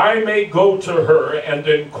 that I may go to her and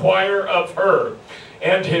inquire of her.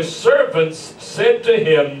 And his servants said to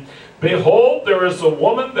him, Behold, there is a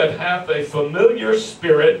woman that hath a familiar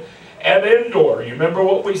spirit at Endor. You remember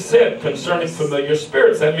what we said concerning familiar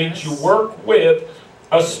spirits. That means you work with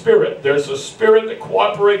a spirit. There's a spirit that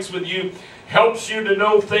cooperates with you, helps you to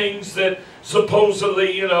know things that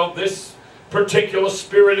supposedly, this particular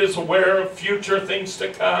spirit is aware of future things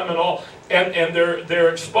to come and all. And they're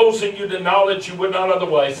exposing you to knowledge you would not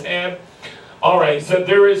otherwise have. All right, so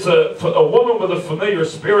there is a woman with a familiar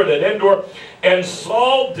spirit at Endor, and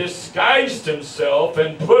Saul disguised himself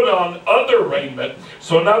and put on other raiment.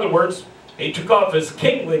 So in other words, he took off his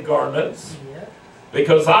kingly garments,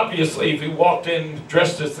 because obviously if he walked in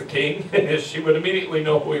dressed as the king, she would immediately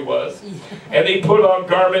know who he was. And he put on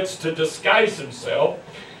garments to disguise himself,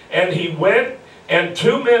 and he went, and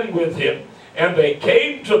 2 men with him, and they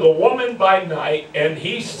came to the woman by night, and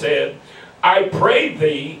he said, I pray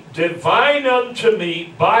thee, divine unto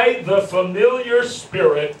me by the familiar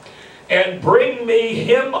spirit, and bring me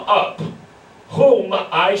him up, whom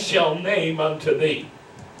I shall name unto thee.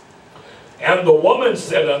 And the woman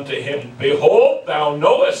said unto him, Behold, thou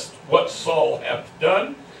knowest what Saul hath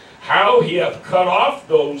done, how he hath cut off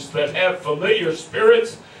those that have familiar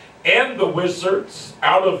spirits, and the wizards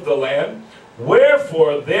out of the land.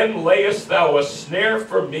 Wherefore then layest thou a snare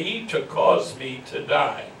for me to cause me to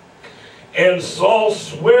die? And Saul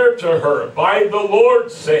sware to her by the Lord,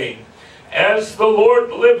 saying, As the Lord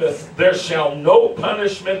liveth, there shall no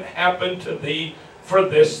punishment happen to thee for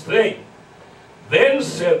this thing. Then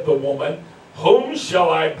said the woman, Whom shall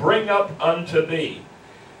I bring up unto thee?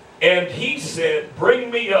 And he said, Bring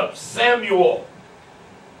me up Samuel.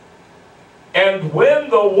 And when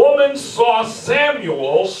the woman saw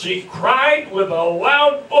Samuel, she cried with a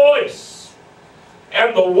loud voice.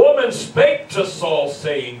 And the woman spake to Saul,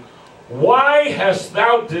 saying, Why hast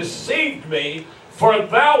thou deceived me? For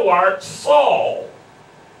thou art Saul.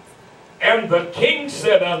 And the king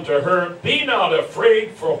said unto her, Be not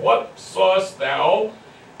afraid, for what sawest thou?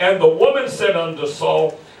 And the woman said unto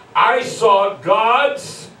Saul, I saw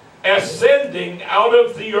gods ascending out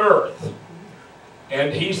of the earth.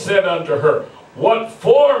 And he said unto her, What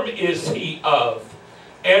form is he of?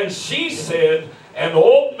 And she said, An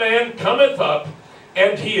old man cometh up,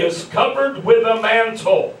 and he is covered with a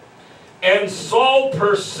mantle. And Saul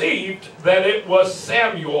perceived that it was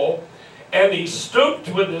Samuel, and he stooped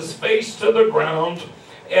with his face to the ground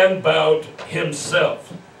and bowed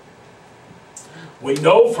himself. We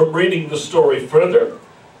know from reading the story further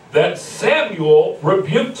that Samuel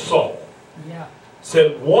rebuked Saul.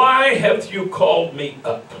 Said, Why have you called me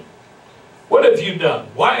up? What have you done?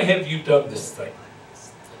 Why have you done this thing?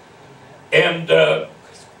 And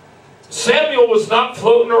Samuel was not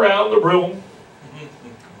floating around the room.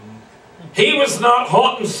 He was not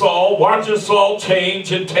haunting Saul, watching Saul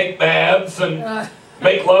change and take baths and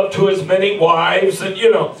make love to his many wives. And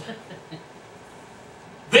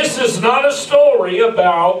this is not a story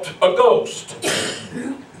about a ghost.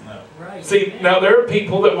 See, now there are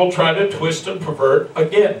people that will try to twist and pervert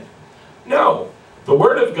again. No. The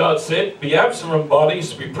Word of God said, Be absent from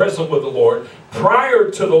bodies, be present with the Lord.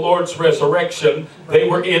 Prior to the Lord's resurrection, they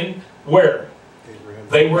were in where?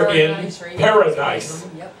 They were in paradise.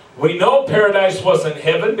 We know paradise wasn't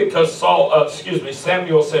heaven because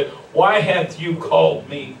Samuel said, why hath you called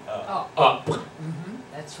me up?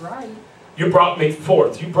 That's right. You brought me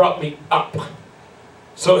forth. You brought me up.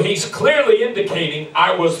 So he's clearly indicating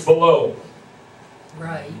I was below.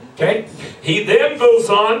 Right. Okay? He then goes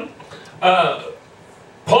on.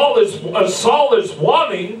 Saul is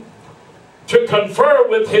wanting to confer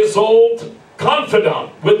with his old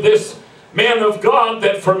confidant, with this man of God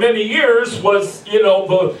that for many years was, you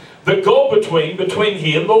know, the go-between between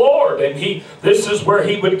he and the Lord. And this is where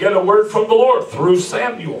he would get a word from the Lord, through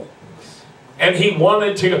Samuel. And he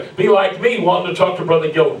wanted to be like me, wanting to talk to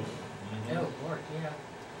Brother Gillum. Oh, Lord, yeah.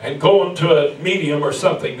 And going to a medium or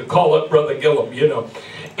something to call up Brother Gillum, you know.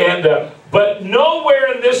 And but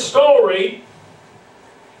nowhere in this story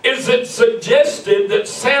is it suggested that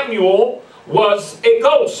Samuel was a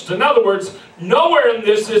ghost. In other words, nowhere in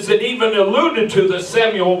this is it even alluded to that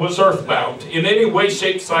Samuel was earthbound in any way,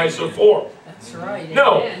 shape, size, or form. That's right.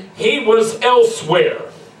 No, Amen. he was elsewhere.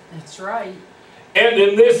 That's right. And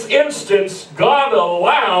in this instance, God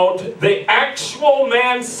allowed the actual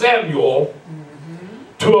man Samuel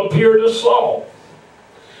to appear to Saul.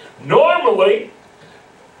 Normally,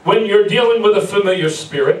 when you're dealing with a familiar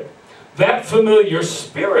spirit, that familiar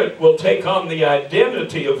spirit will take on the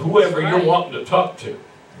identity of whoever you're wanting to talk to.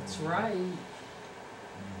 That's right.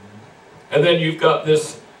 And then you've got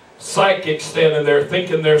this psychic standing there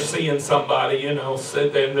thinking they're seeing somebody, you know,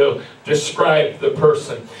 and then they'll describe the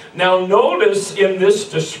person. Now notice in this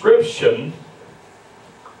description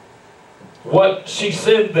what she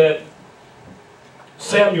said that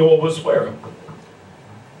Samuel was wearing.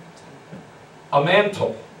 A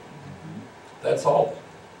mantle. That's all.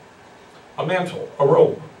 A mantle, a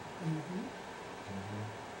robe.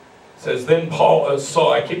 It says, then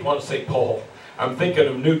Saul, I keep wanting to say Paul. I'm thinking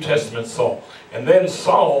of New Testament Saul. And then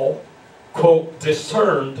Saul, quote,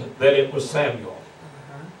 discerned that it was Samuel.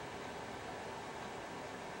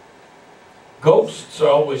 Ghosts are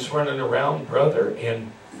always running around, brother,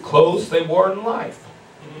 in clothes they wore in life.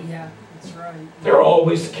 Yeah, that's right. They're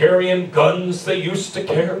always carrying guns they used to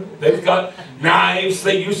carry. They've got knives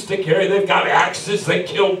they used to carry. They've got axes they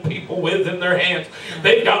killed people with in their hands.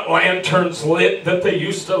 They've got lanterns lit that they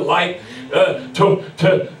used to light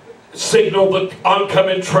to signal the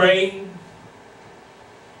oncoming train.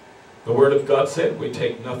 The Word of God said, we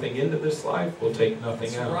take nothing into this life, we'll take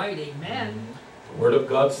nothing out. That's right, amen. The Word of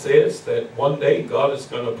God says that one day God is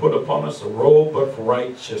going to put upon us a robe of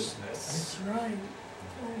righteousness. That's right.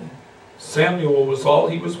 Samuel was all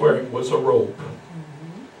he was wearing was a robe.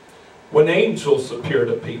 When angels appear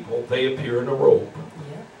to people, they appear in a robe.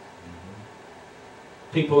 Yeah.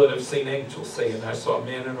 People that have seen angels saying, I saw a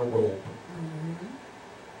man in a robe.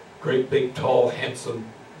 Great big, tall, handsome,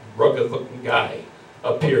 rugged-looking guy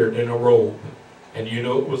appeared in a robe. And you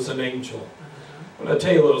know it was an angel. I'm going to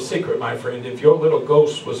tell you a little secret, my friend. If your little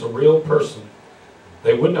ghost was a real person,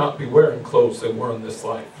 they would not be wearing clothes they wore in this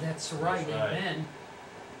life. That's right, amen.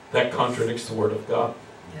 That contradicts the Word of God.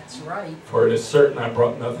 That's right. For it is certain I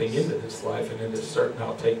brought nothing into this life, and it is certain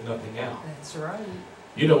I'll take nothing out. That's right.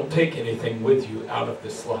 You don't take anything with you out of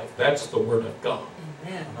this life. That's the Word of God.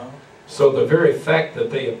 Amen. So the very fact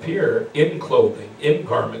that they appear in clothing, in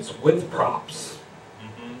garments, with props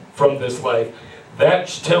from this life, that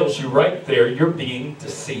tells you right there you're being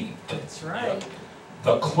deceived. That's right.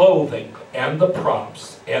 The clothing and the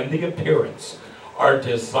props and the appearance are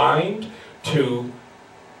designed to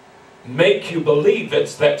make you believe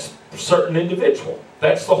it's that certain individual.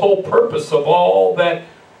 That's the whole purpose of all that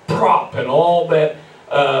prop and all that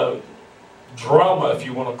drama, if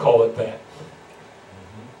you want to call it that.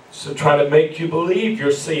 So try to make you believe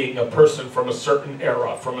you're seeing a person from a certain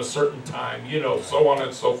era, from a certain time, you know, so on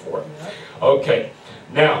and so forth. Okay,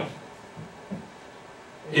 now,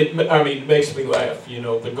 it makes me laugh. You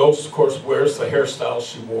know, the ghost, of course, wears the hairstyle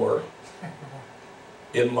she wore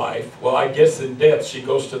in life. Well, I guess in death she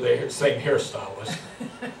goes to the same hairstylist.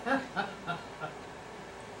 And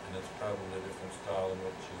it's probably a different style than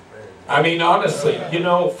what she's buried. I mean, honestly, you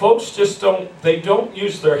know, folks just don't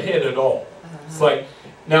use their head at all. It's like,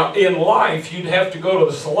 now in life, you'd have to go to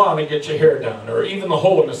the salon and get your hair done, or even the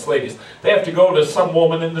holiness ladies. They have to go to some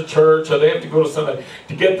woman in the church, or they have to go to somebody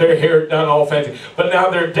to get their hair done all fancy. But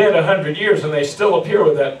now they're dead 100 years and they still appear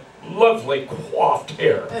with that lovely coiffed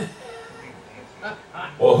hair.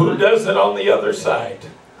 Well, who does it on the other side?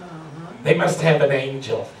 They must have an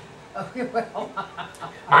angel.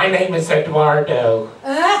 My name is Eduardo.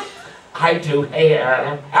 I do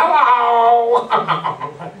hair. Hello!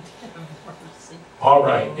 All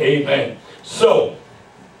right, amen. So,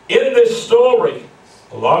 in this story,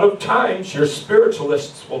 a lot of times your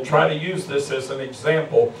spiritualists will try to use this as an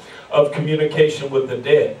example of communication with the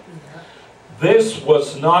dead. This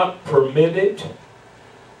was not permitted.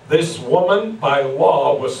 This woman, by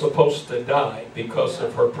law, was supposed to die because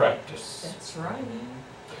of her practice. That's right.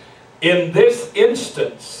 In this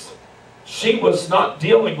instance, she was not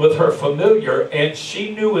dealing with her familiar, and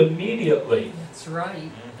she knew immediately That's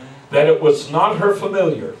right. that it was not her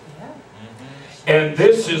familiar. Yeah. And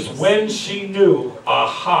this is when she knew,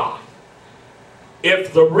 aha,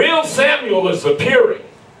 if the real Samuel is appearing,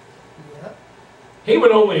 Yep. he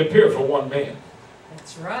would only appear for one man.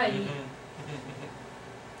 That's right.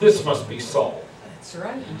 This must be Saul. That's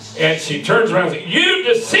right. And she turns around and says, you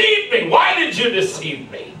deceived me. Why did you deceive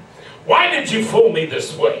me? Why did you fool me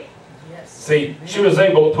this way? Yes. See, she was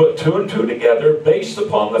able to put two and two together based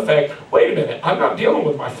upon the fact, wait a minute, I'm not dealing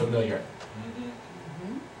with my familiar.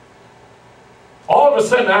 All of a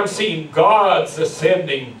sudden I'm seeing gods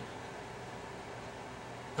ascending.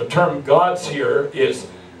 The term gods here is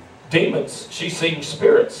demons. She's seeing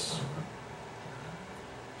spirits.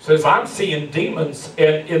 Says, I'm seeing demons,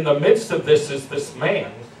 and in the midst of this is this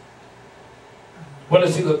man. What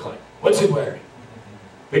does he look like? What's he wearing?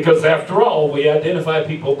 Because after all, we identify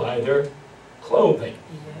people by their clothing.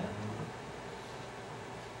 Yeah.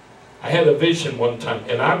 I had a vision one time,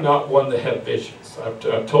 and I'm not one to have visions.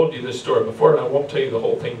 I've told you this story before, and I won't tell you the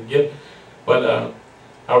whole thing again. But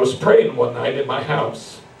I was praying one night in my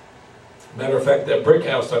house. Matter of fact, that brick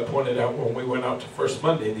house I pointed out when we went out to First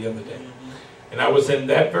Monday the other day. And I was in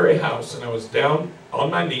that very house, and I was down on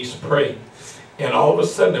my knees praying. And all of a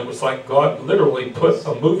sudden, it was like God literally put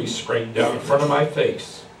a movie screen down in front of my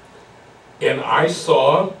face. And I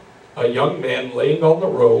saw a young man laying on the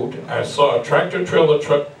road. I saw a tractor-trailer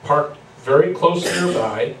truck parked very close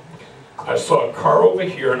nearby. I saw a car over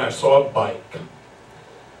here, and I saw a bike.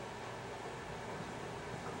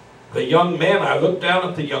 The young man, I looked down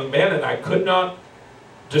at the young man, and I could not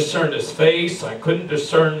discern his face. I couldn't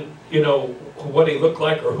discern, you know, what he looked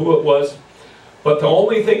like or who it was. But the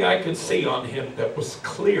only thing I could see on him that was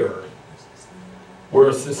clear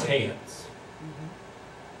was his hands.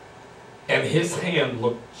 And his hand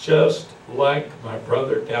looked just like my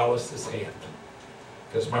brother Dallas's hand.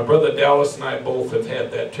 Because my brother Dallas and I both have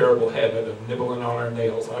had that terrible habit of nibbling on our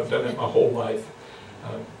nails. I've done it my whole life.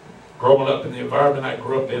 Growing up in the environment I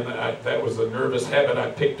grew up in, that was a nervous habit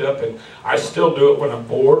I picked up, and I still do it when I'm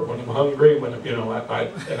bored, when I'm hungry, when I'm, you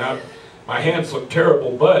know, my hands look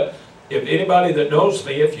terrible. But if anybody that knows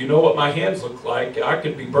me, if you know what my hands look like, I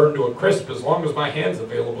could be burned to a crisp. As long as my hand's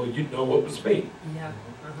available, you'd know it was me. Yeah.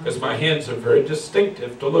 Because my hands are very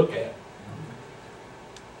distinctive to look at.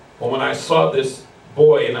 Well, when I saw this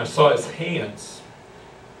boy and I saw his hands,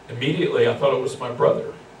 immediately I thought it was my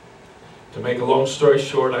brother. To make a long story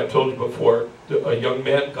short, I told you before, a young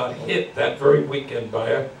man got hit that very weekend by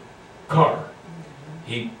a car.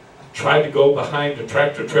 He tried to go behind a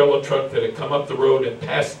tractor-trailer truck that had come up the road and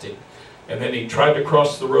passed him. And then he tried to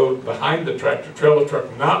cross the road behind the tractor-trailer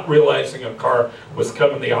truck, not realizing a car was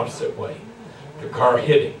coming the opposite way. The car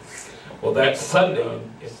hit him. Well, that Sunday,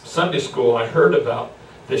 in Sunday school, I heard about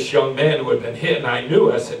this young man who had been hit, and I knew,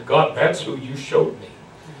 I said, God, that's who you showed me.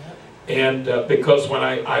 And because when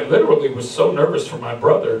I literally was so nervous for my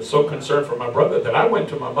brother, so concerned for my brother, that I went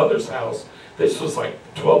to my mother's house. This was like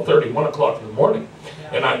 12:30, 1 o'clock in the morning.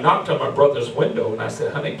 And I knocked on my brother's window, and I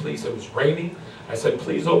said, honey, please, it was raining. I said,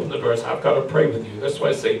 please open the door. I said, I've got to pray with you. That's why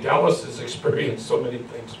I say Dallas has experienced so many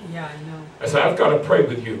things. Yeah, I know. I said, I've got to pray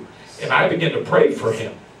with you. And I began to pray for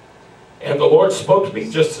him. And the Lord spoke to me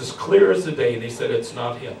just as clear as the day, and he said, it's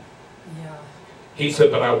not him. Yeah. He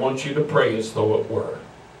said, but I want you to pray as though it were.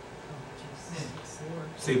 Lord.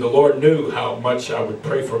 See, the Lord knew how much I would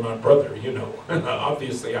pray for my brother, you know.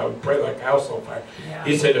 Obviously, I would pray like a house on fire. Yeah.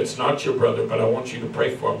 He said, it's not your brother, but I want you to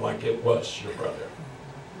pray for him like it was your brother.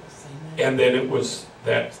 And then it was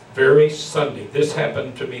that very Sunday. This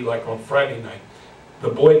happened to me like on Friday night. The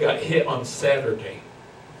boy got hit on Saturday.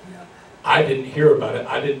 Yeah. I didn't hear about it.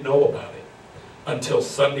 I didn't know about it until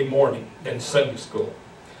Sunday morning in Sunday school.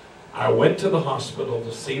 I went to the hospital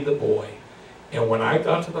to see the boy. And when I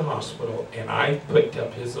got to the hospital and I picked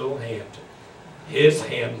up his little hand, his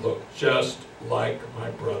hand looked just like my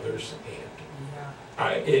brother's hand.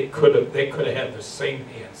 Yeah. They could have had the same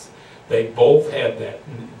hands. They both had that.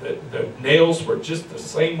 The nails were just the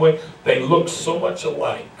same way. They looked so much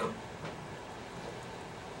alike.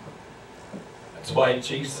 That's why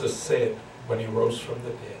Jesus said when he rose from the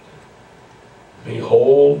dead,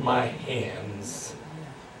 behold my hands,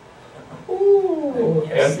 ooh,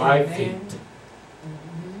 and my feet.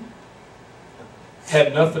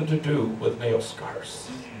 Had nothing to do with nail scars.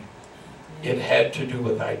 It had to do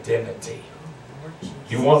with identity.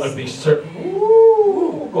 You want to be certain.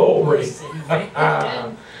 Ooh, glory.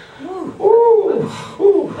 Ooh, ooh,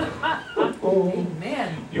 ooh.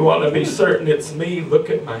 Amen. You want to be certain it's me? Look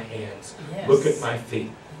at my hands. Yes. Look at my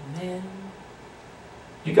feet. Amen.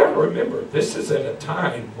 You got to remember, this is at a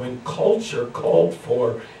time when culture called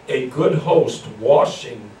for a good host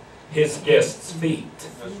washing his guests' feet.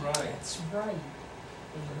 That's right. That's right.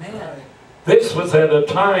 That's Amen. right. This was at a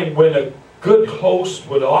time when a good host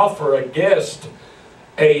would offer a guest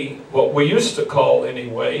what we used to call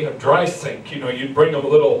anyway, a dry sink. You know, you'd bring them a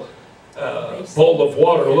little bowl of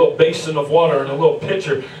water, a little basin of water, and a little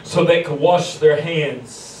pitcher so they could wash their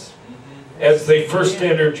hands as they first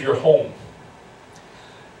entered your home.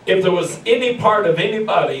 If there was any part of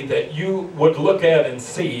anybody that you would look at and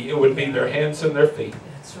see, it would be their hands and their feet.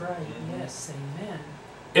 That's right. Yes. Amen.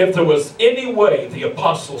 If there was any way the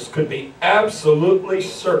apostles could be absolutely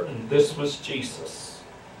certain this was Jesus,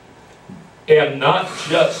 and not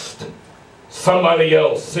just somebody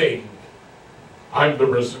else saying, I'm the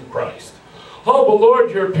risen Christ. Oh, but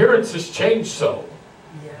Lord, your appearance has changed so.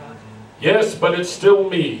 Yeah. Yes, but it's still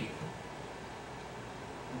me.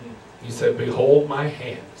 He said, behold my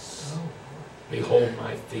hands. Oh. Behold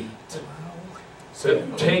my feet. Wow.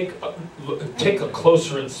 Said, take a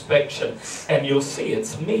closer inspection and you'll see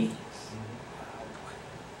it's me.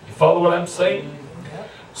 You follow what I'm saying? Yep.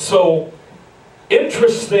 So,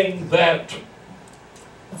 interesting that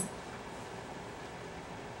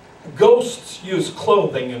ghosts use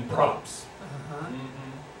clothing and props. Uh-huh.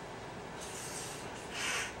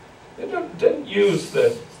 They didn't use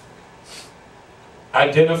the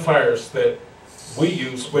identifiers that we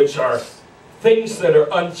use, which are things that are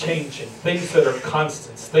unchanging, things that are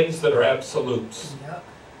constants, things that are absolutes. Yep.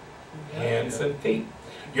 Yep. Hands and feet.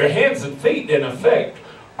 Your hands and feet, in effect,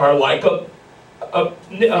 are like a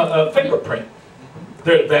fingerprint.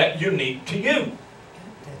 They're that unique to you.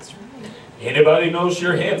 That's right. Anybody knows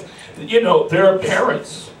your hands? You know, there are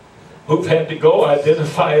parents who've had to go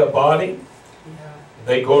identify a body. Yeah.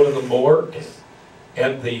 They go to the morgue,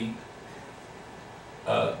 and the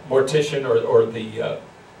mortician or the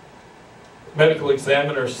medical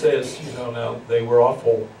examiner says, you know, now they were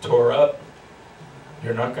awful tore up.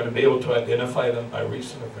 You're not going to be able to identify them by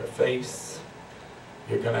reason of their face.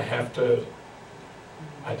 You're going to have to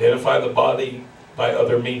identify the body by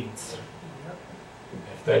other means. Yep.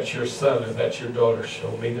 If that's your son or that's your daughter,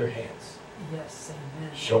 show me their hands. Yes.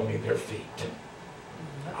 Amen. Show me their feet.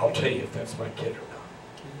 Yep. I'll tell you if that's my kid or not.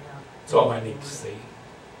 Yeah. That's all I need to see.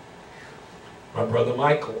 My brother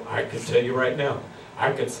Michael, I can tell you right now,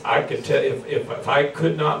 I could tell if I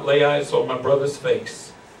could not lay eyes on my brother's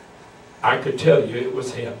face, I could tell you it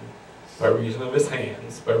was him by reason of his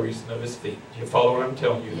hands, by reason of his feet. You follow what I'm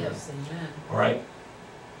telling you? Yes. Amen. All right.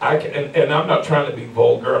 And I'm not trying to be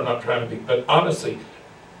vulgar. I'm not trying to be, but honestly,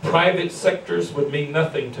 private sectors would mean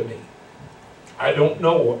nothing to me. I don't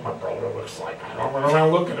know what my brother looks like. I don't run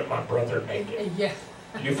around looking at my brother naked. Yeah.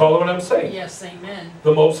 You follow what I'm saying? Yes. Amen.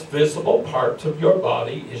 The most visible part of your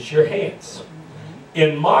body is your hands.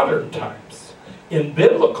 In modern times, in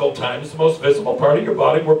biblical times, the most visible part of your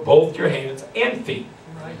body were both your hands and feet.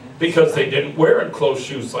 Right. Because they didn't wear enclosed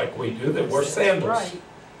shoes like we do. They wore That's sandals. right.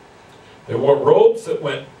 They wore robes that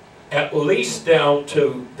went at least down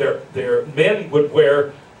to their men would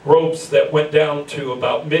wear robes that went down to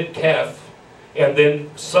about mid-calf, and then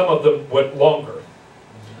some of them went longer.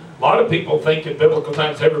 A lot of people think in biblical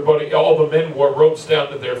times all the men wore robes down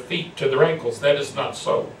to their feet, to their ankles. That is not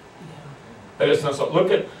so. Yeah. That is not so.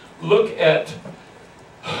 Look at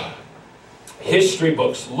history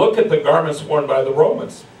books. Look at the garments worn by the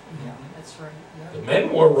Romans. Yeah. That's right. The Yep.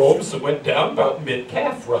 men wore robes that went down about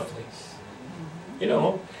mid-calf, roughly. You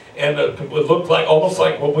know, and it would look like almost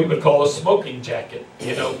like what we would call a smoking jacket,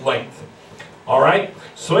 you know, length. All right.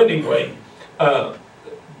 So anyway,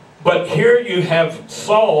 but here you have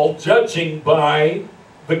Saul judging by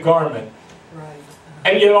the garment, Right.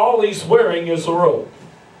 and yet all he's wearing is a robe.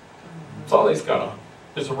 That's all he's got on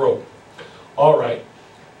is a robe. All right.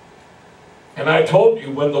 And I told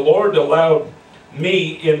you when the Lord allowed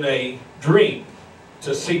me in a dream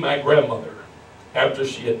to see my grandmother after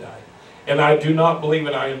she had died. And I do not believe,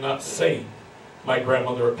 and I am not saying my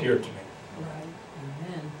grandmother appeared to me. Right.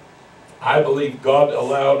 Amen. I believe God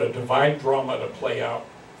allowed a divine drama to play out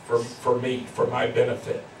for me, for my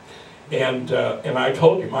benefit. And I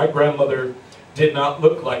told you, my grandmother did not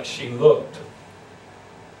look like she looked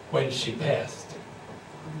when she passed.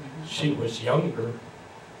 She was younger.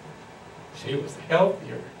 She was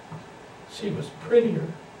healthier. She was prettier.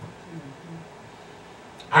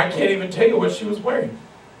 I can't even tell you what she was wearing.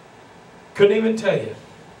 Couldn't even tell you.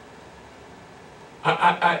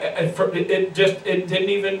 It didn't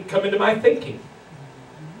even come into my thinking.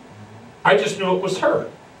 I just knew it was her.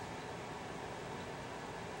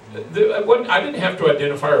 I didn't have to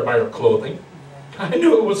identify her by her clothing. Yeah. I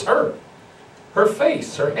knew it was her. Her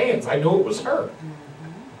face, her hands, I knew it was her.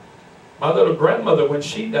 My little grandmother, when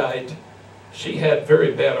she died, she had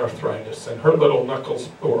very bad arthritis, and her little knuckles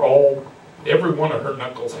were all, every one of her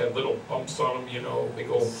knuckles had little bumps on them, you know, big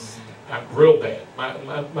old, real bad.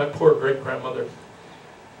 My poor great-grandmother.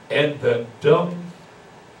 And the dumb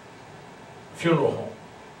funeral home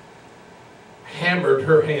hammered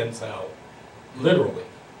her hands out, literally,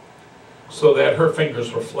 so that her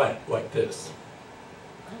fingers were flat like this.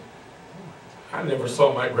 I never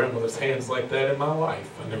saw my grandmother's hands like that in my life.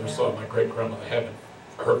 I never saw my great-grandmother having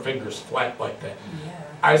her fingers flat like that. Yeah.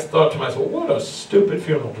 I thought to myself, what a stupid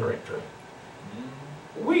funeral director.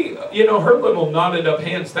 You know, her little knotted up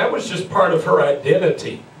hands, that was just part of her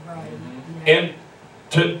identity. Right. And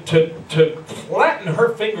to flatten her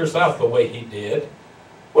fingers out the way he did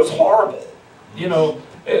was horrible. You know,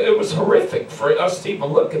 it was horrific for us to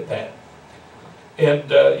even look at that. And,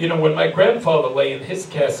 you know, when my grandfather lay in his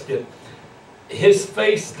casket, his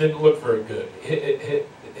face didn't look very good.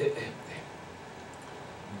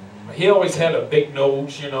 He always had a big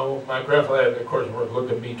nose, you know. My grandfather had, of course, look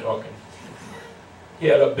at me talking. He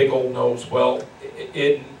had a big old nose. Well,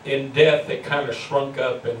 in death, it kind of shrunk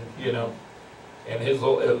up, and, you know, and it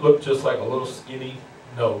looked just like a little skinny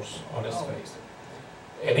nose on his face.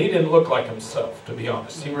 And he didn't look like himself, to be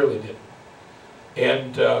honest. He really didn't.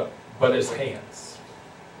 And, but his hands.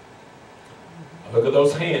 I look at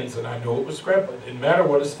those hands, and I knew it was Grandpa. It didn't matter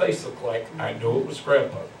what his face looked like. I knew it was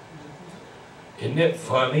Grandpa. Isn't it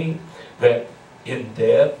funny that in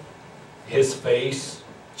death, his face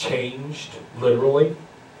changed, literally?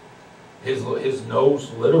 His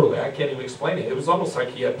nose, literally, I can't even explain it. It was almost like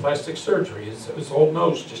he had plastic surgery. His whole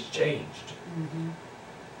nose just changed.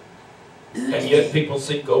 And yet people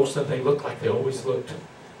see ghosts and they look like they always looked.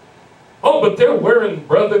 Oh, but they're wearing,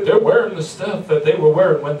 brother, they're wearing the stuff that they were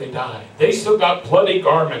wearing when they died. They still got bloody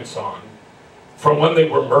garments on from when they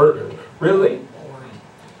were murdered. Really?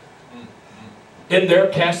 In their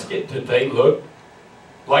casket, did they look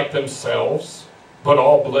like themselves, but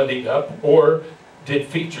all bloodied up? Or did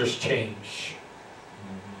features change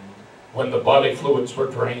when the body fluids were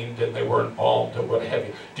drained and they were embalmed and what have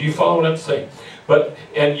you? Do you follow what I'm saying?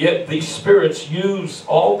 And yet these spirits use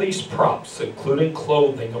all these props, including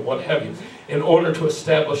clothing and what have you, in order to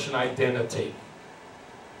establish an identity.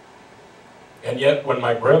 And yet when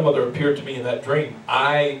my grandmother appeared to me in that dream,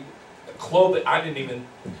 clothing,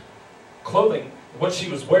 what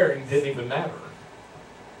she was wearing didn't even matter.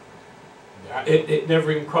 It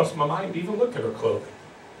never even crossed my mind to even look at her clothing.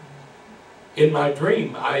 In my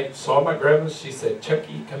dream, I saw my grandma. She said,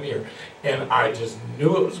 "Chucky, come here," and I just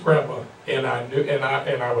knew it was Grandma, and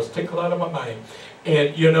I was tickled out of my mind,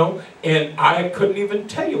 and you know, and I couldn't even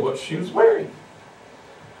tell you what she was wearing.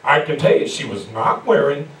 I can tell you she was not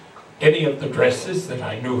wearing any of the dresses that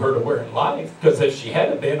I knew her to wear in life, because if she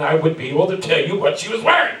had been, I would be able to tell you what she was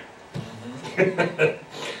wearing.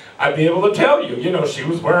 I'd be able to tell you. You know, she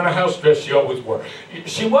was wearing a house dress she always wore.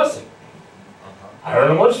 She wasn't. I don't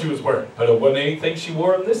know what she was wearing, but it wasn't anything she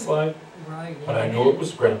wore in this life. Right. But I knew it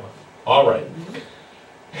was Grandma. All right.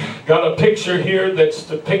 Got a picture here that's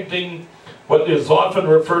depicting what is often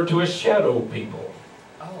referred to as shadow people.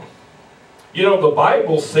 Oh. You know, the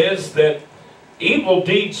Bible says that evil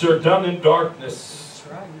deeds are done in darkness.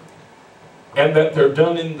 That's right. And that they're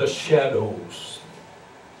done in the shadows.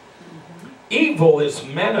 Evil is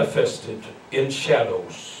manifested in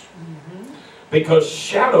shadows. Because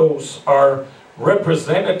shadows are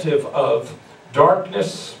representative of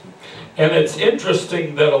darkness. And it's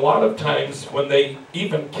interesting that a lot of times when they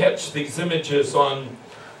even catch these images on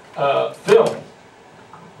film,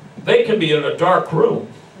 they can be in a dark room,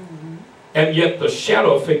 and yet the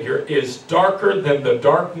shadow figure is darker than the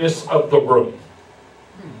darkness of the room.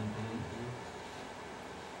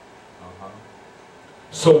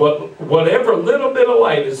 So whatever little bit of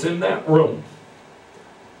light is in that room,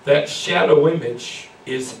 that shadow image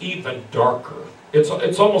is even darker.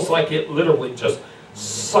 It's almost like it literally just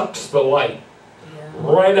sucks the light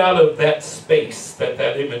right out of that space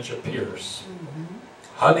that image appears.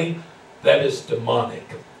 Honey, that is demonic.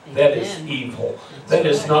 That is evil. That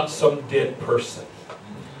is not some dead person.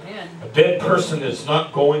 A dead person is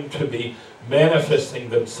not going to be manifesting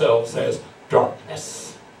themselves as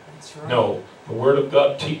darkness. No, the Word of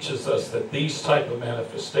God teaches us that these type of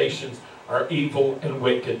manifestations are evil and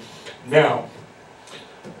wicked. Now,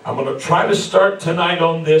 I'm going to try to start tonight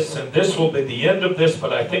on this, and this will be the end of this,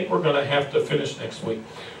 but I think we're going to have to finish next week.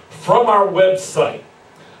 From our website,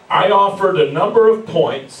 I offered a number of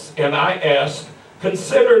points, and I asked,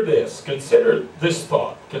 consider this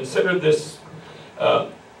thought, consider this,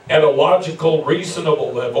 at a logical,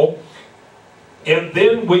 reasonable level. And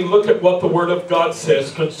then we look at what the Word of God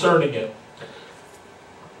says concerning it.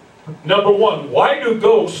 Number one, why do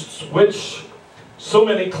ghosts, which so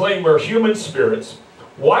many claim are human spirits,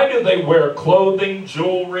 why do they wear clothing,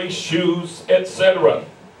 jewelry, shoes, etc.?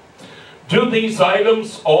 Do these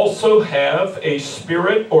items also have a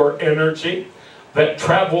spirit or energy that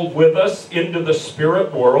traveled with us into the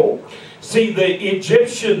spirit world? See, the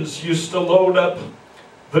Egyptians used to load up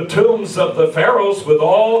the tombs of the pharaohs with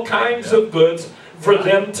all kinds of goods for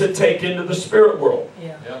them to take into the spirit world.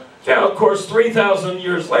 Yeah. Now, of course, 3,000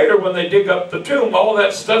 years later, when they dig up the tomb, all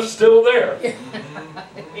that stuff's still there.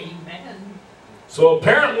 Amen. So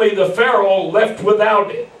apparently the pharaoh left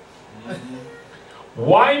without it.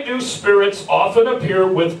 Why do spirits often appear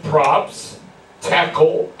with props,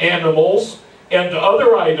 tackle, animals, and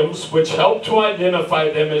other items which help to identify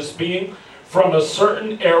them as being from a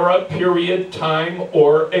certain era, period, time,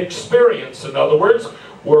 or experience? In other words,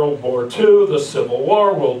 World War II, the Civil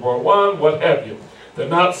War, World War I, what have you. The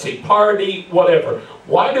Nazi Party, whatever.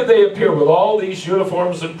 Why do they appear with all these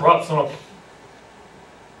uniforms and props and all?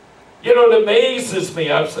 You know, it amazes me.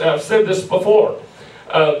 I've said this before.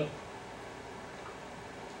 A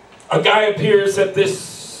guy appears at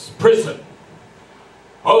this prison.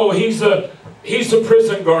 Oh, he's a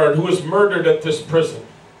prison guard who was murdered at this prison.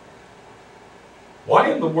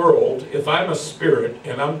 Why in the world, if I'm a spirit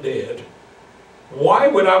and I'm dead, why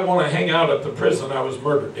would I want to hang out at the prison I was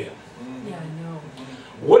murdered in? Yeah, I know.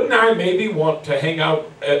 Wouldn't I maybe want to hang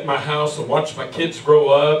out at my house and watch my kids grow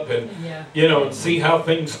up and, you know, and see how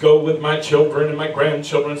things go with my children and my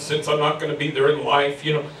grandchildren, since I'm not going to be there in life,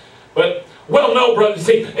 you know? But, well, no, brother,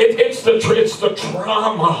 see, it's the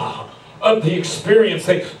trauma of the experience.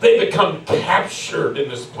 They become captured in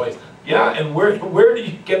this place. Yeah, and where do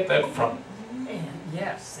you get that from?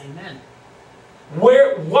 Yes, amen.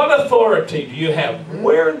 What authority do you have?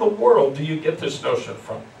 Where in the world do you get this notion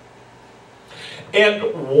from? And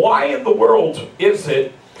why in the world is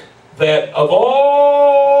it that of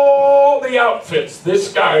all the outfits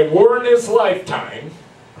this guy wore in his lifetime,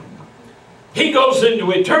 he goes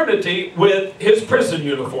into eternity with his prison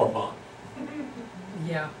uniform on?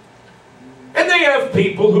 Yeah. And they have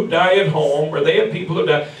people who die at home, or they have people who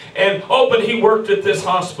die, and, oh, but he worked at this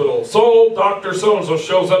hospital. So Dr. So-and-so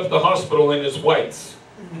shows up at the hospital in his whites.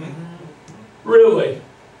 Really?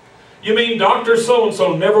 You mean Dr.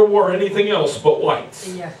 So-and-so never wore anything else but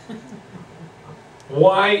whites? Yeah.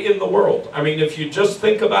 Why in the world? I mean, if you just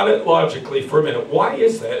think about it logically for a minute, why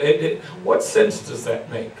is that? What sense does that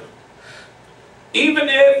make? Even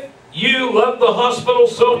if you love the hospital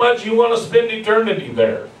so much you want to spend eternity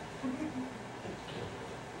there.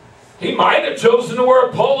 He might have chosen to wear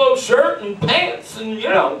a polo shirt and pants and, you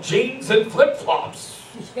know, jeans and flip-flops.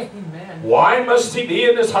 Amen. Why must he be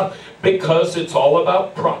in his house? Because it's all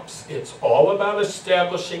about props. It's all about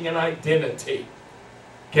establishing an identity.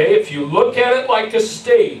 Okay, if you look at it like a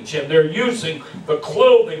stage, and they're using the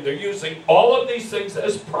clothing, they're using all of these things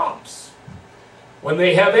as props. When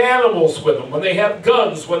they have animals with them, when they have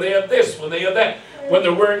guns, when they have this, when they have that, when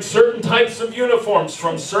they're wearing certain types of uniforms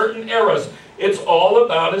from certain eras, it's all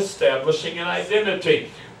about establishing an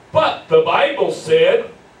identity. But the Bible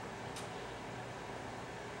said,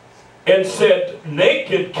 and said,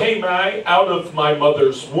 naked came I out of my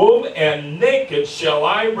mother's womb, and naked shall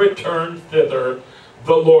I return thither.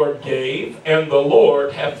 The Lord gave, and the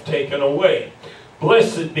Lord hath taken away.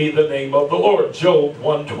 Blessed be the name of the Lord. Job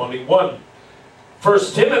 1:21. 1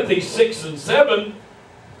 Timothy 6 and 7,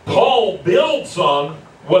 Paul builds on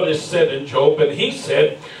what is said in Job, and he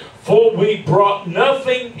said, for we brought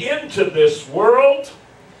nothing into this world,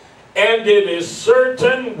 and it is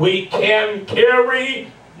certain we can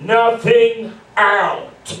carry nothing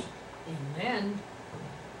out. Amen.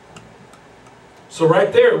 So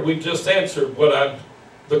right there, we just answered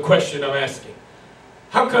the question I'm asking.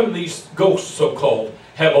 How come these ghosts, so-called,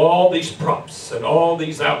 have all these props and all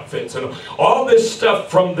these outfits and all this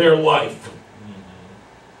stuff from their life,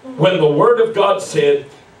 when the Word of God said,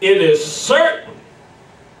 it is certain?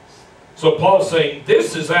 So Paul's saying,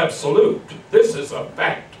 this is absolute. This is a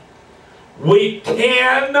fact. We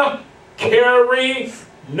can carry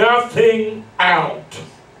nothing out.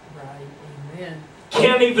 Right. Amen.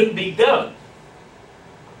 Can't even be done.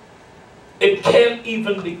 It can't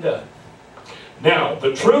even be done. Now,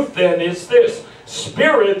 the truth then is this.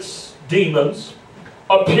 Spirits, demons,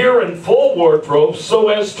 appear in full wardrobe so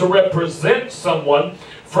as to represent someone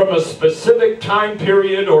from a specific time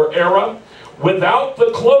period or era. Without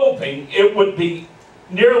the clothing, it would be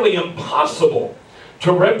nearly impossible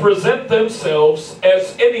to represent themselves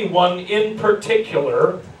as anyone in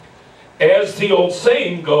particular. As the old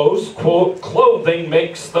saying goes, quote, clothing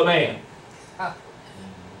makes the man.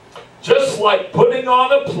 Just like putting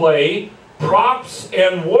on a play, props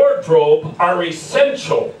and wardrobe are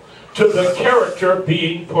essential to the character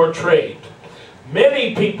being portrayed.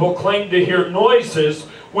 Many people claim to hear noises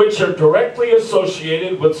which are directly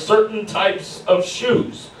associated with certain types of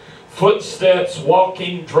shoes. Footsteps,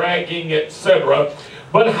 walking, dragging, etc.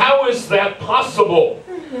 But how is that possible?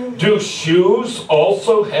 Do shoes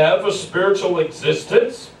also have a spiritual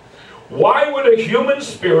existence? Why would a human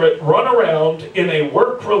spirit run around in a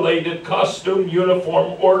work-related costume,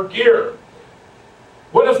 uniform, or gear?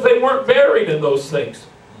 What if they weren't buried in those things?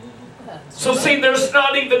 So see, there's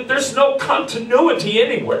no continuity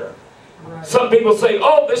anywhere. Right. Some people say,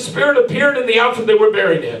 oh, this spirit appeared in the outfit they were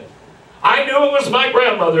buried in. I knew it was my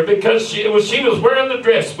grandmother because she was wearing the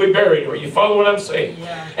dress. We buried her. You follow what I'm saying?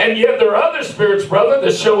 Yeah. And yet there are other spirits, brother,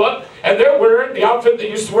 that show up and they're wearing the outfit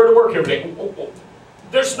they used to wear to work every day.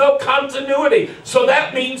 There's no continuity. So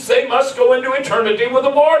that means they must go into eternity with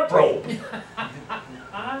a wardrobe.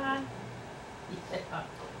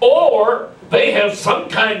 Or they have some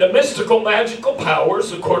kind of mystical, magical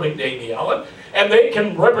powers, according to Amy Allen, and they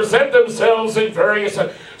can represent themselves in various...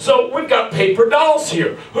 So we've got paper dolls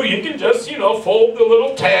here, who you can just, fold the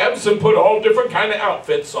little tabs and put all different kind of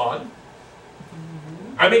outfits on.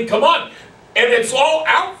 I mean, come on. And it's all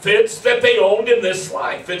outfits that they owned in this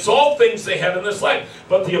life. It's all things they had in this life.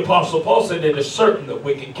 But the Apostle Paul said it is certain that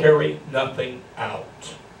we can carry nothing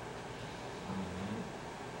out.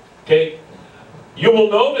 Okay? You will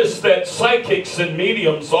notice that psychics and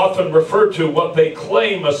mediums often refer to what they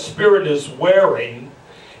claim a spirit is wearing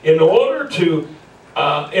in order to,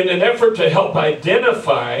 in an effort to help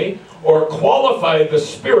identify or qualify the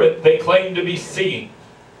spirit they claim to be seeing.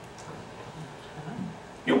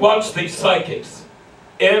 You watch these psychics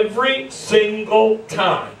every single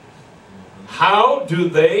time. How do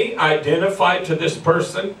they identify to this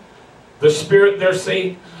person the spirit they're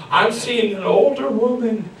seeing? I'm seeing an older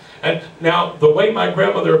woman. And now, the way my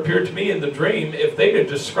grandmother appeared to me in the dream, if they'd have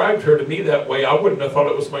described her to me that way, I wouldn't have thought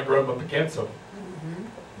it was my grandma Picanso.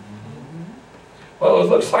 Well, it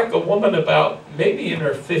looks like a woman about, maybe in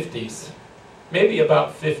her 50s. Maybe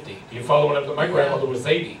about 50. Do you follow what I'm saying? My grandmother was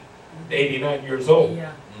 80, 89 years old.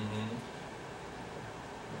 Yeah.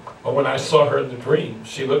 But when I saw her in the dream,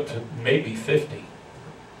 she looked maybe 50.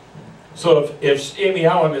 So if Amy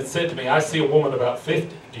Allen had said to me, I see a woman about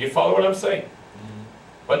 50, do you follow what I'm saying?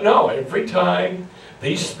 But no, every time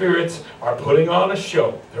these spirits are putting on a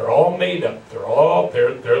show, they're all made up.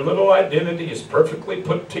 Their little identity is perfectly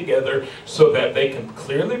put together so that they can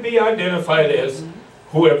clearly be identified as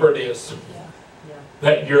whoever it is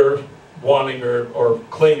that you're wanting or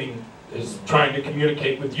claiming is trying to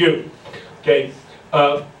communicate with you. Okay,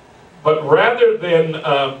 but rather than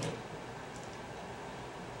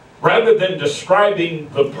describing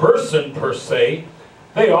the person per se,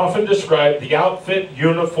 they often describe the outfit,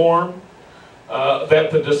 uniform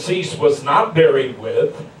that the deceased was not buried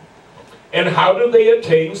with. And how do they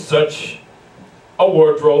attain such a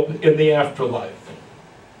wardrobe in the afterlife?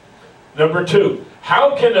 Number 2,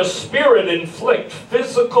 how can a spirit inflict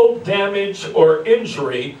physical damage or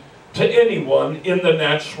injury to anyone in the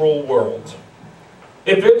natural world?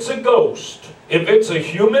 If it's a ghost, if it's a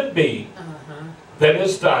human being that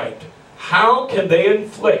has died, how can they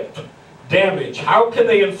inflict damage? How can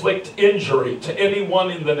they inflict injury to anyone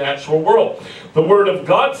in the natural world? The Word of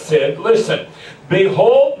God said, listen,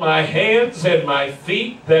 behold my hands and my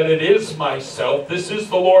feet, that it is myself. This is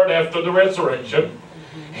the Lord after the resurrection.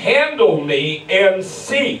 Handle me and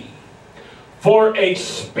see. For a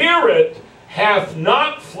spirit hath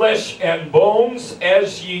not flesh and bones,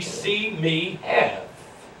 as ye see me have.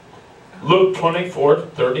 Luke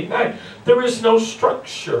 24:39. There is no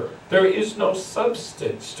structure. There is no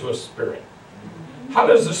substance to a spirit. How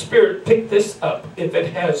does a spirit pick this up if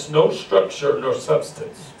it has no structure nor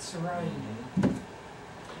substance? That's right.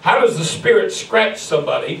 How does the spirit scratch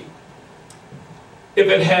somebody if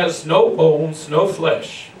it has no bones, no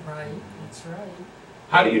flesh? Right. That's right.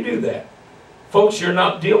 How do you do that? Folks, you're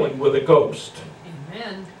not dealing with a ghost.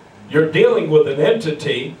 Amen. You're dealing with an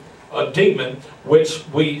entity, a demon, which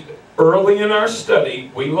we, early in our study,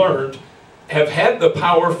 we learned have had the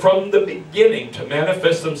power from the beginning to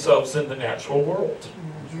manifest themselves in the natural world.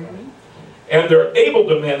 And they're able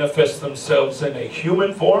to manifest themselves in a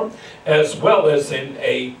human form as well as in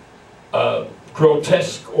a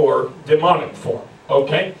grotesque or demonic form.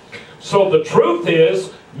 Okay? So the truth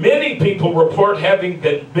is, many people report having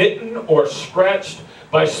been bitten or scratched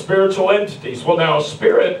by spiritual entities. Well, now a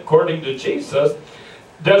spirit, according to Jesus,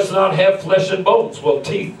 does not have flesh and bones. Well,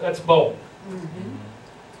 teeth, that's bone.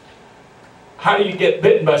 How do you get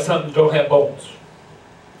bitten by something that don't have bones?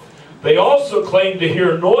 They also claim to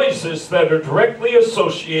hear noises that are directly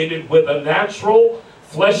associated with a natural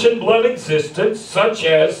flesh and blood existence, such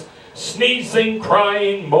as sneezing,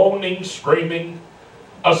 crying, moaning, screaming.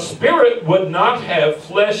 A spirit would not have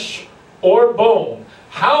flesh or bone.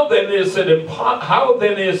 How then is it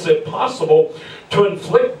possible to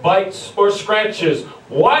inflict bites or scratches?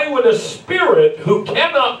 Why would a spirit who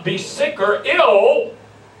cannot be sick or ill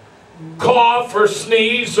cough or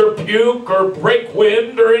sneeze or puke or break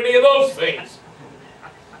wind or any of those things?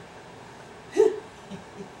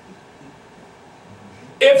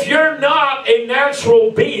 If you're not a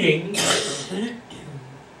natural being,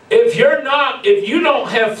 if you don't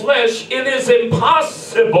have flesh, it is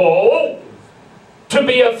impossible to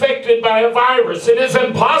be affected by a virus. It is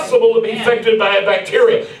impossible to be affected by a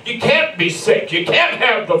bacteria. You can't be sick. You can't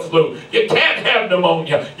have the flu. You can't have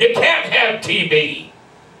pneumonia. You can't have TB.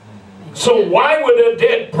 So why would a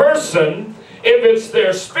dead person, if it's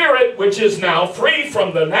their spirit, which is now free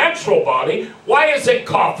from the natural body, why is it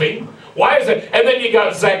coughing? Why is it? And then you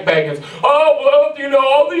got Zach Baggins. Oh, well, you know,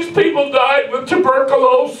 all these people died with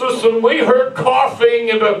tuberculosis and we heard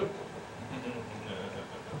coughing. And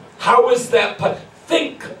how is that?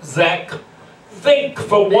 Think, Zach. Think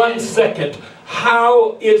for 1 second.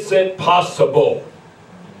 How is it possible?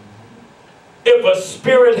 If a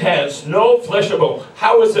spirit has no flesh or bone,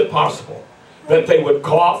 how is it possible that they would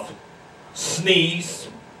cough, sneeze,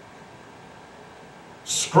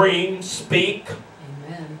 scream, speak?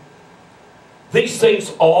 Amen. These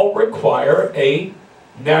things all require a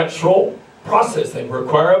natural process. They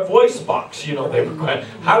require a voice box. You know, they require.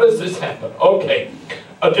 How does this happen? Okay.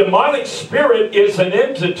 A demonic spirit is an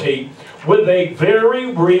entity with a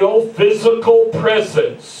very real physical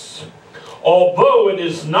presence. Although it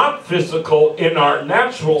is not physical in our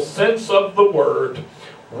natural sense of the word,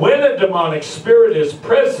 when a demonic spirit is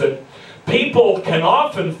present, people can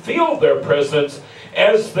often feel their presence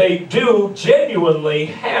as they do genuinely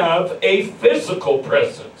have a physical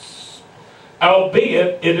presence.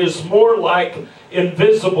 Albeit, it is more like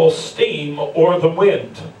invisible steam or the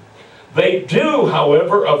wind. They do,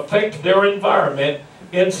 however, affect their environment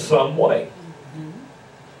in some way.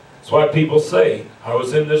 That's why people say, I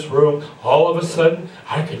was in this room, all of a sudden,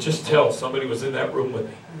 I could just tell somebody was in that room with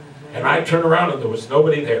me. And I turned around and there was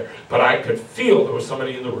nobody there, but I could feel there was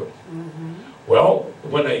somebody in the room. Well,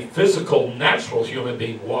 when a physical, natural human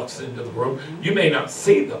being walks into the room, you may not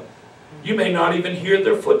see them. You may not even hear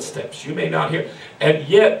their footsteps. You may not hear, and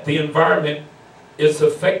yet the environment is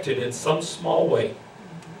affected in some small way.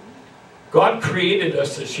 God created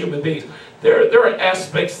us as human beings. There are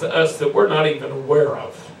aspects to us that we're not even aware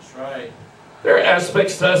of. That's right. There are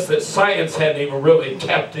aspects to us that science hadn't even really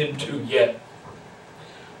tapped into yet.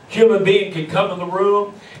 Human being can come in the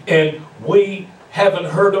room and we haven't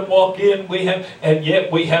heard them walk in, and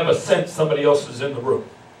yet we have a sense somebody else is in the room.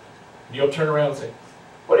 And you'll turn around and say,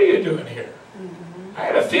 what are you doing here? I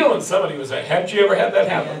had a feeling somebody was there. Haven't you ever had that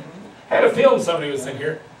happen? I had a feeling somebody was in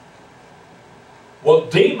here. Well,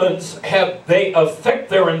 demons they affect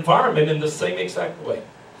their environment in the same exact way.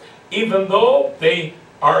 Even though they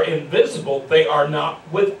are invisible, they are not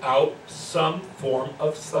without some form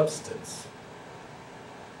of substance.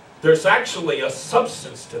 There's actually a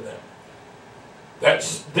substance to them.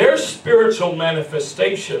 That's their spiritual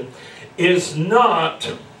manifestation is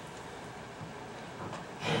not.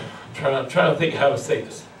 I'm trying to think how to say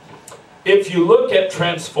this. If you look at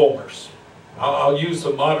Transformers, I'll use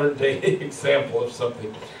a modern day example of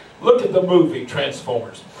something. Look at the movie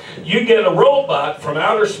Transformers. You get a robot from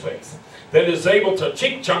outer space that is able to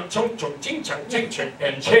ching chong chong chong ching chong ching chong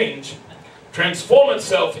and change, transform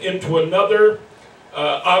itself into another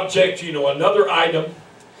object, you know, another item,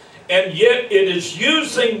 and yet it is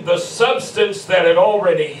using the substance that it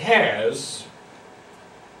already has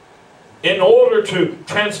in order to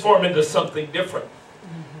transform into something different.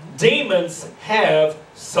 Demons have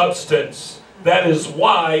substance. That is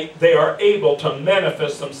why they are able to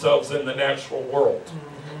manifest themselves in the natural world.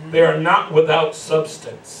 They are not without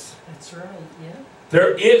substance. That's right, yeah.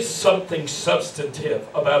 There is something substantive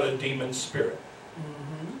about a demon spirit.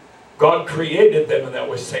 God created them in that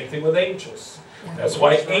way. Same thing with angels. That's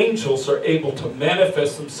why angels are able to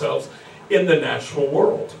manifest themselves in the natural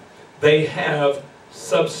world. They have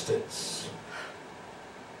substance.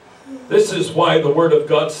 This is why the Word of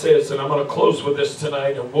God says, and I'm going to close with this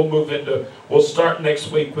tonight, and we'll start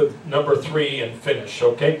next week with number 3 and finish,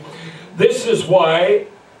 okay? This is why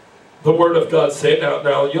the Word of God said,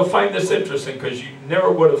 now you'll find this interesting because you never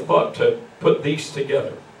would have thought to put these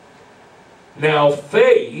together. Now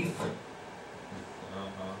faith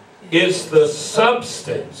is the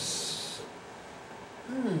substance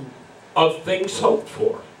of things hoped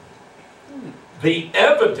for. The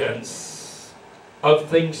evidence of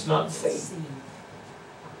things not seen.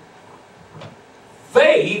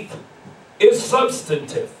 Faith is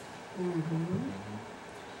substantive.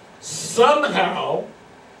 Somehow,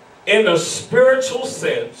 in a spiritual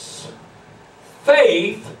sense,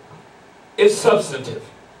 faith is substantive.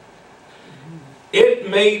 It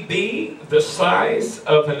may be the size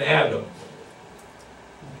of an atom,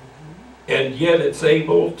 and yet it's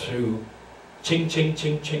able to ching, ching,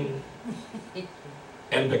 ching, ching,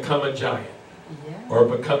 and become a giant, or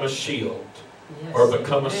become a shield, or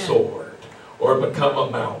become a sword, or become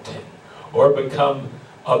a mountain, or become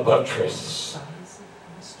a buttress,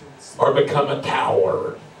 or become a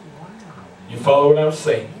tower. You follow what I'm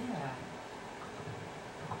saying?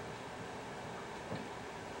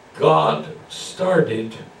 God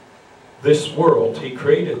started this world. He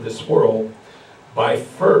created this world by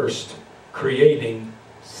first creating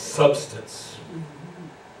substance.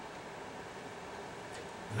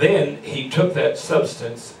 Then he took that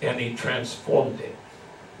substance and he transformed it.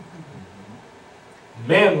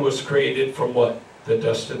 Man was created from what? The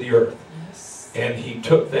dust of the earth. Yes. And he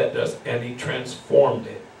took that dust and he transformed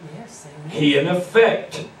it. Yes, amen. He, in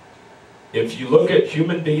effect, if you look at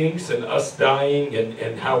human beings and us dying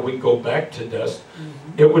and how we go back to dust,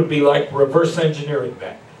 it would be like reverse engineering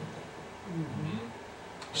back.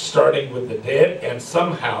 Starting with the dead and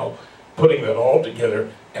somehow putting that all together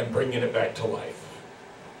and bringing it back to life.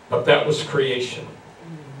 But that was creation.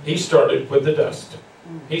 He started with the dust.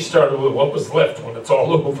 He started with what was left when it's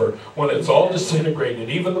all over, when it's all disintegrated,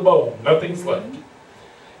 even the bone, nothing's left.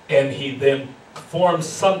 And he then formed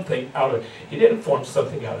something out of, he didn't form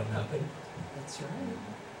something out of nothing. That's right.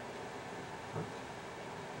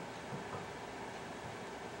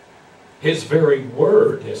 His very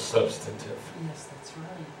word is substantive. Yes, that's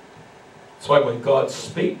right. That's why when God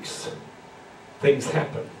speaks, things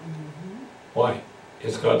happen. Why?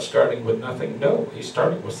 Is God starting with nothing? No, he's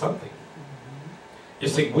starting with something. You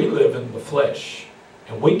see, we live in the flesh,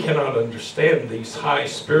 and we cannot understand these high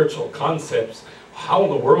spiritual concepts. How in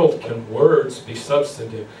the world can words be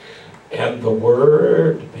substantive? And the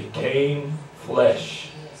Word became flesh.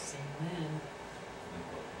 Yes, amen.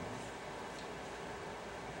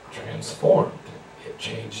 Transformed. It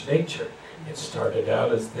changed nature. It started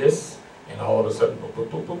out as this, and all of a sudden, boop, boop,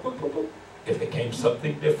 boop, boop, boop, boop, boop, it became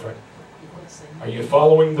something different. Yes, Are amen. you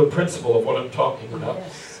following the principle of what I'm talking about?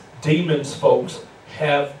 Yes. Demons, folks,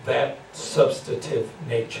 have that substantive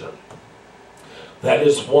nature. That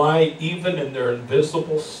is why even in their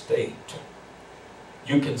invisible state,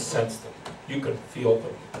 you can sense them. You can feel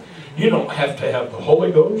them. You don't have to have the Holy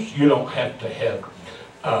Ghost. You don't have to have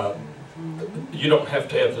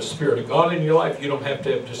the Spirit of God in your life. You don't have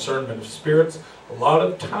to have discernment of spirits. A lot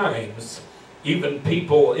of times, even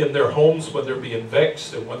people in their homes, when they're being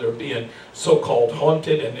vexed and when they're being so-called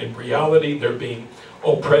haunted, and in reality they're being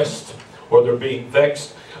oppressed or they're being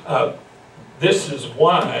vexed. This is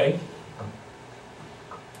why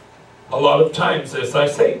a lot of times, as I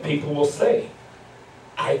say, people will say,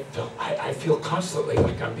 I feel constantly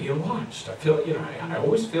like I'm being watched. I feel, I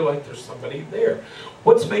always feel like there's somebody there.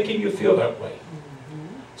 What's making you feel that way?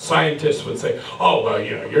 Scientists would say, oh, well,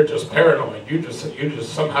 you're just paranoid. You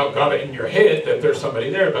just somehow got it in your head that there's somebody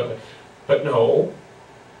there. But no,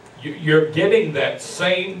 you're getting that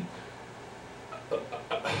same,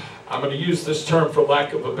 I'm going to use this term for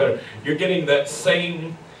lack of a better, you're getting that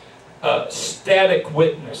same static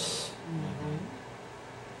witness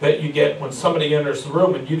that you get when somebody enters the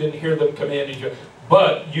room and you didn't hear them come in,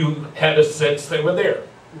 but you had a sense they were there.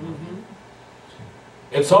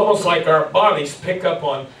 It's almost like our bodies pick up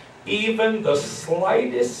on even the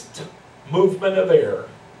slightest movement of air.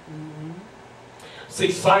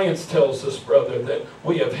 See, science tells us, brother, that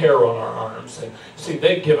we have hair on our arms. And see,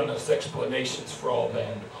 they've given us explanations for all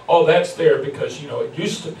that. Oh, that's there because, it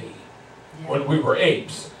used to be when we were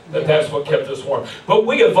apes. That's what kept us warm. But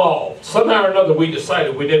we evolved. Somehow or another we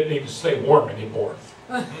decided we didn't need to stay warm anymore.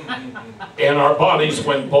 And our bodies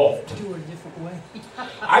went bald. Do it a different way.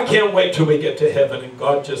 I can't wait till we get to heaven and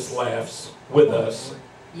God just laughs with us.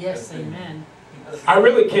 Yes, amen. I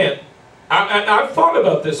really can't. I've thought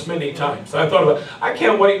about this many times. I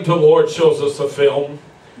can't wait until the Lord shows us a film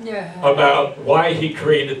about why He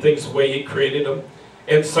created things the way He created them.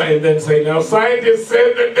 And then say, now scientists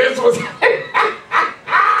said that this was...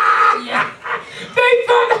 They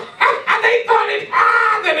thought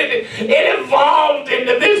it evolved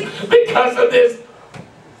into this because of this.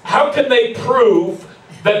 How can they prove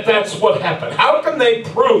that that's what happened? How can they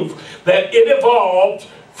prove that it evolved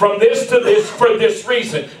from this to this for this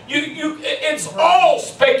reason. It's all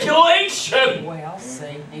speculation. Well,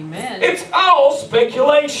 say amen. It's all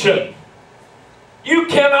speculation. You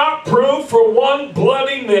cannot prove for one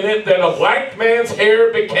bloody minute that a black man's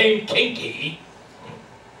hair became kinky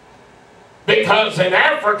because in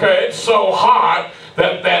Africa it's so hot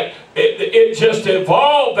that it just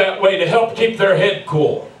evolved that way to help keep their head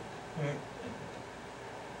cool.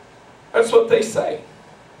 That's what they say.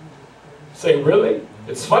 Say, really?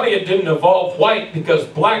 It's funny it didn't evolve white because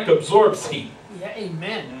black absorbs heat. Yeah,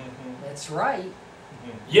 amen. That's right.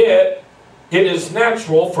 Yet, it is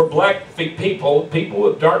natural for black people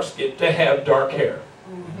with dark skin, to have dark hair.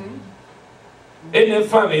 Isn't it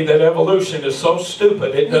funny that evolution is so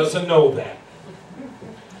stupid it doesn't know that?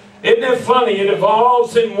 Isn't it funny it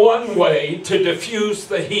evolves in one way to diffuse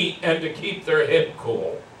the heat and to keep their head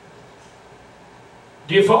cool?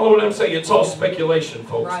 Do you follow what I'm saying? It's all speculation,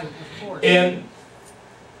 folks. Right, of course.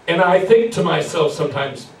 And I think to myself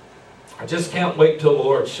sometimes, I just can't wait till the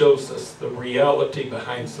Lord shows us the reality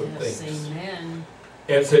behind some Yes, things. amen.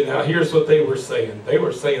 And say, now here's what they were saying. They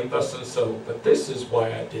were saying thus and so, but this is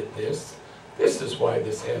why I did this. This is why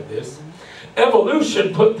this had this.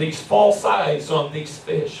 Evolution put these false eyes on these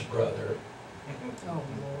fish, brother. Oh, Lord.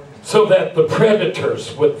 So that the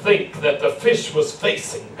predators would think that the fish was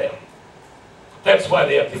facing them. That's why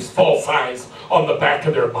they have these false eyes on the back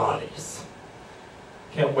of their bodies.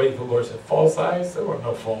 Can't wait till the Lord said, false eyes? There were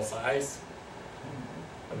no false eyes.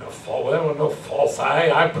 There were no false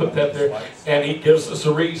eye. I put that there. And he gives us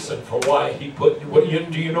a reason for why he put,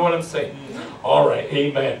 do you know what I'm saying? All right,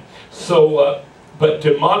 amen. So, but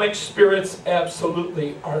demonic spirits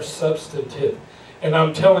absolutely are substantive. And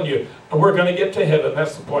I'm telling you, we're going to get to heaven.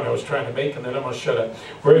 That's the point I was trying to make, and then I'm going to shut up.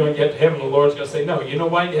 We're going to get to heaven, the Lord's going to say, no, you know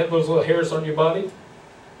why you have those little hairs on your body?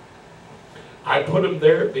 I put them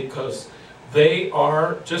there because they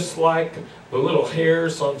are just like the little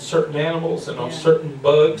hairs on certain animals and on certain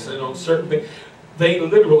bugs and on certain things. They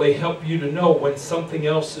literally help you to know when something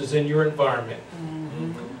else is in your environment.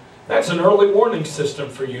 That's an early warning system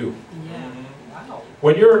for you. Yeah. Wow.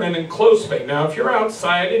 When you're in an enclosed space. Now, if you're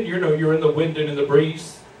outside and you know you're in the wind and in the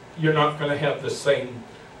breeze, you're not going to have the same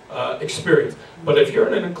experience. But if you're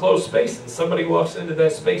in an enclosed space and somebody walks into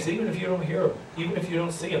that space, even if you don't hear them, even if you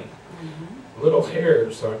don't see them, little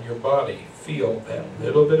hairs on your body feel that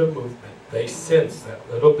little bit of movement. They sense that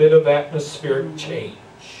little bit of atmospheric change.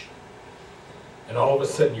 And all of a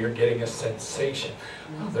sudden you're getting a sensation.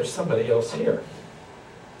 Oh, there's somebody else here.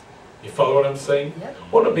 You follow what I'm saying? Yep.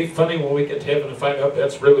 Won't it be funny when we get to heaven and find out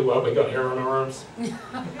that's really why we got hair on our arms?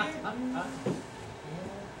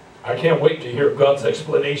 I can't wait to hear God's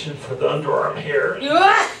explanation for the underarm hair.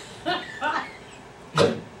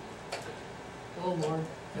 Oh, Lord.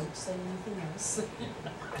 Don't say anything else.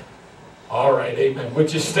 All right, amen.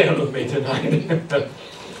 Would you stand with me tonight?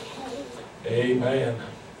 Amen.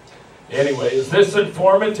 Anyway, is this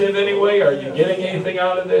informative anyway? Are you getting anything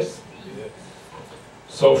out of this?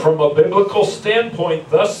 So from a biblical standpoint,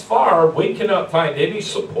 thus far, we cannot find any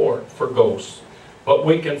support for ghosts. But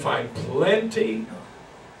we can find plenty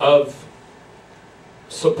of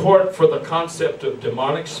support for the concept of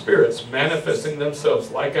demonic spirits manifesting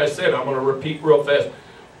themselves. Like I said, I'm going to repeat real fast.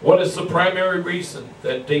 What is the primary reason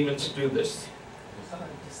that demons do this?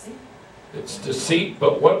 Deceit. It's deceit,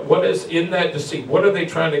 but what is in that deceit? What are they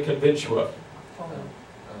trying to convince you of?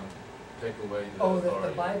 Take away the Oh, that the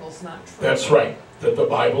authority. Bible's not true. That's right, that the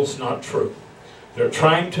Bible's not true. They're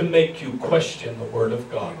trying to make you question the Word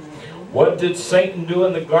of God. What did Satan do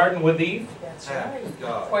in the garden with Eve? That's right.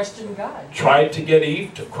 God. Question God. Tried to get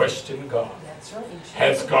Eve to question God. That's right.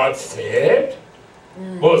 Has God said?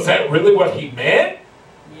 Well, is that really what he meant?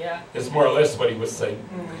 Yeah. Is more or less what he was saying.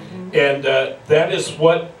 And that is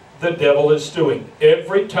what the devil is doing.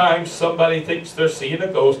 Every time somebody thinks they're seeing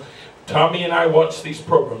a ghost, Tommy and I watch these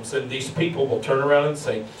programs, and these people will turn around and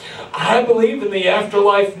say, I believe in the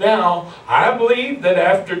afterlife now. I believe that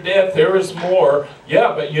after death there is more.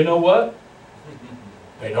 Yeah, but you know what?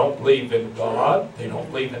 They don't believe in God. They don't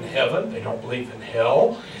believe in heaven. They don't believe in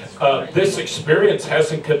hell. This experience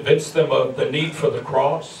hasn't convinced them of the need for the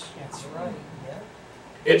cross. That's right. Yeah.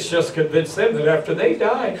 It's just convinced them that after they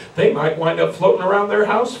die, they might wind up floating around their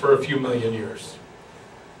house for a few million years.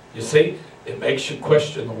 You see? It makes you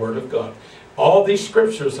question the Word of God. All these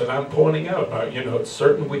scriptures that I'm pointing out about, it's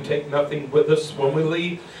certain we take nothing with us when we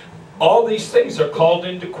leave. All these things are called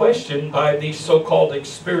into question by these so-called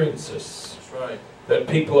experiences that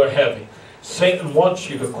people are having. Satan wants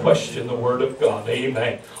you to question the Word of God.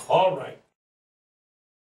 Amen. All right.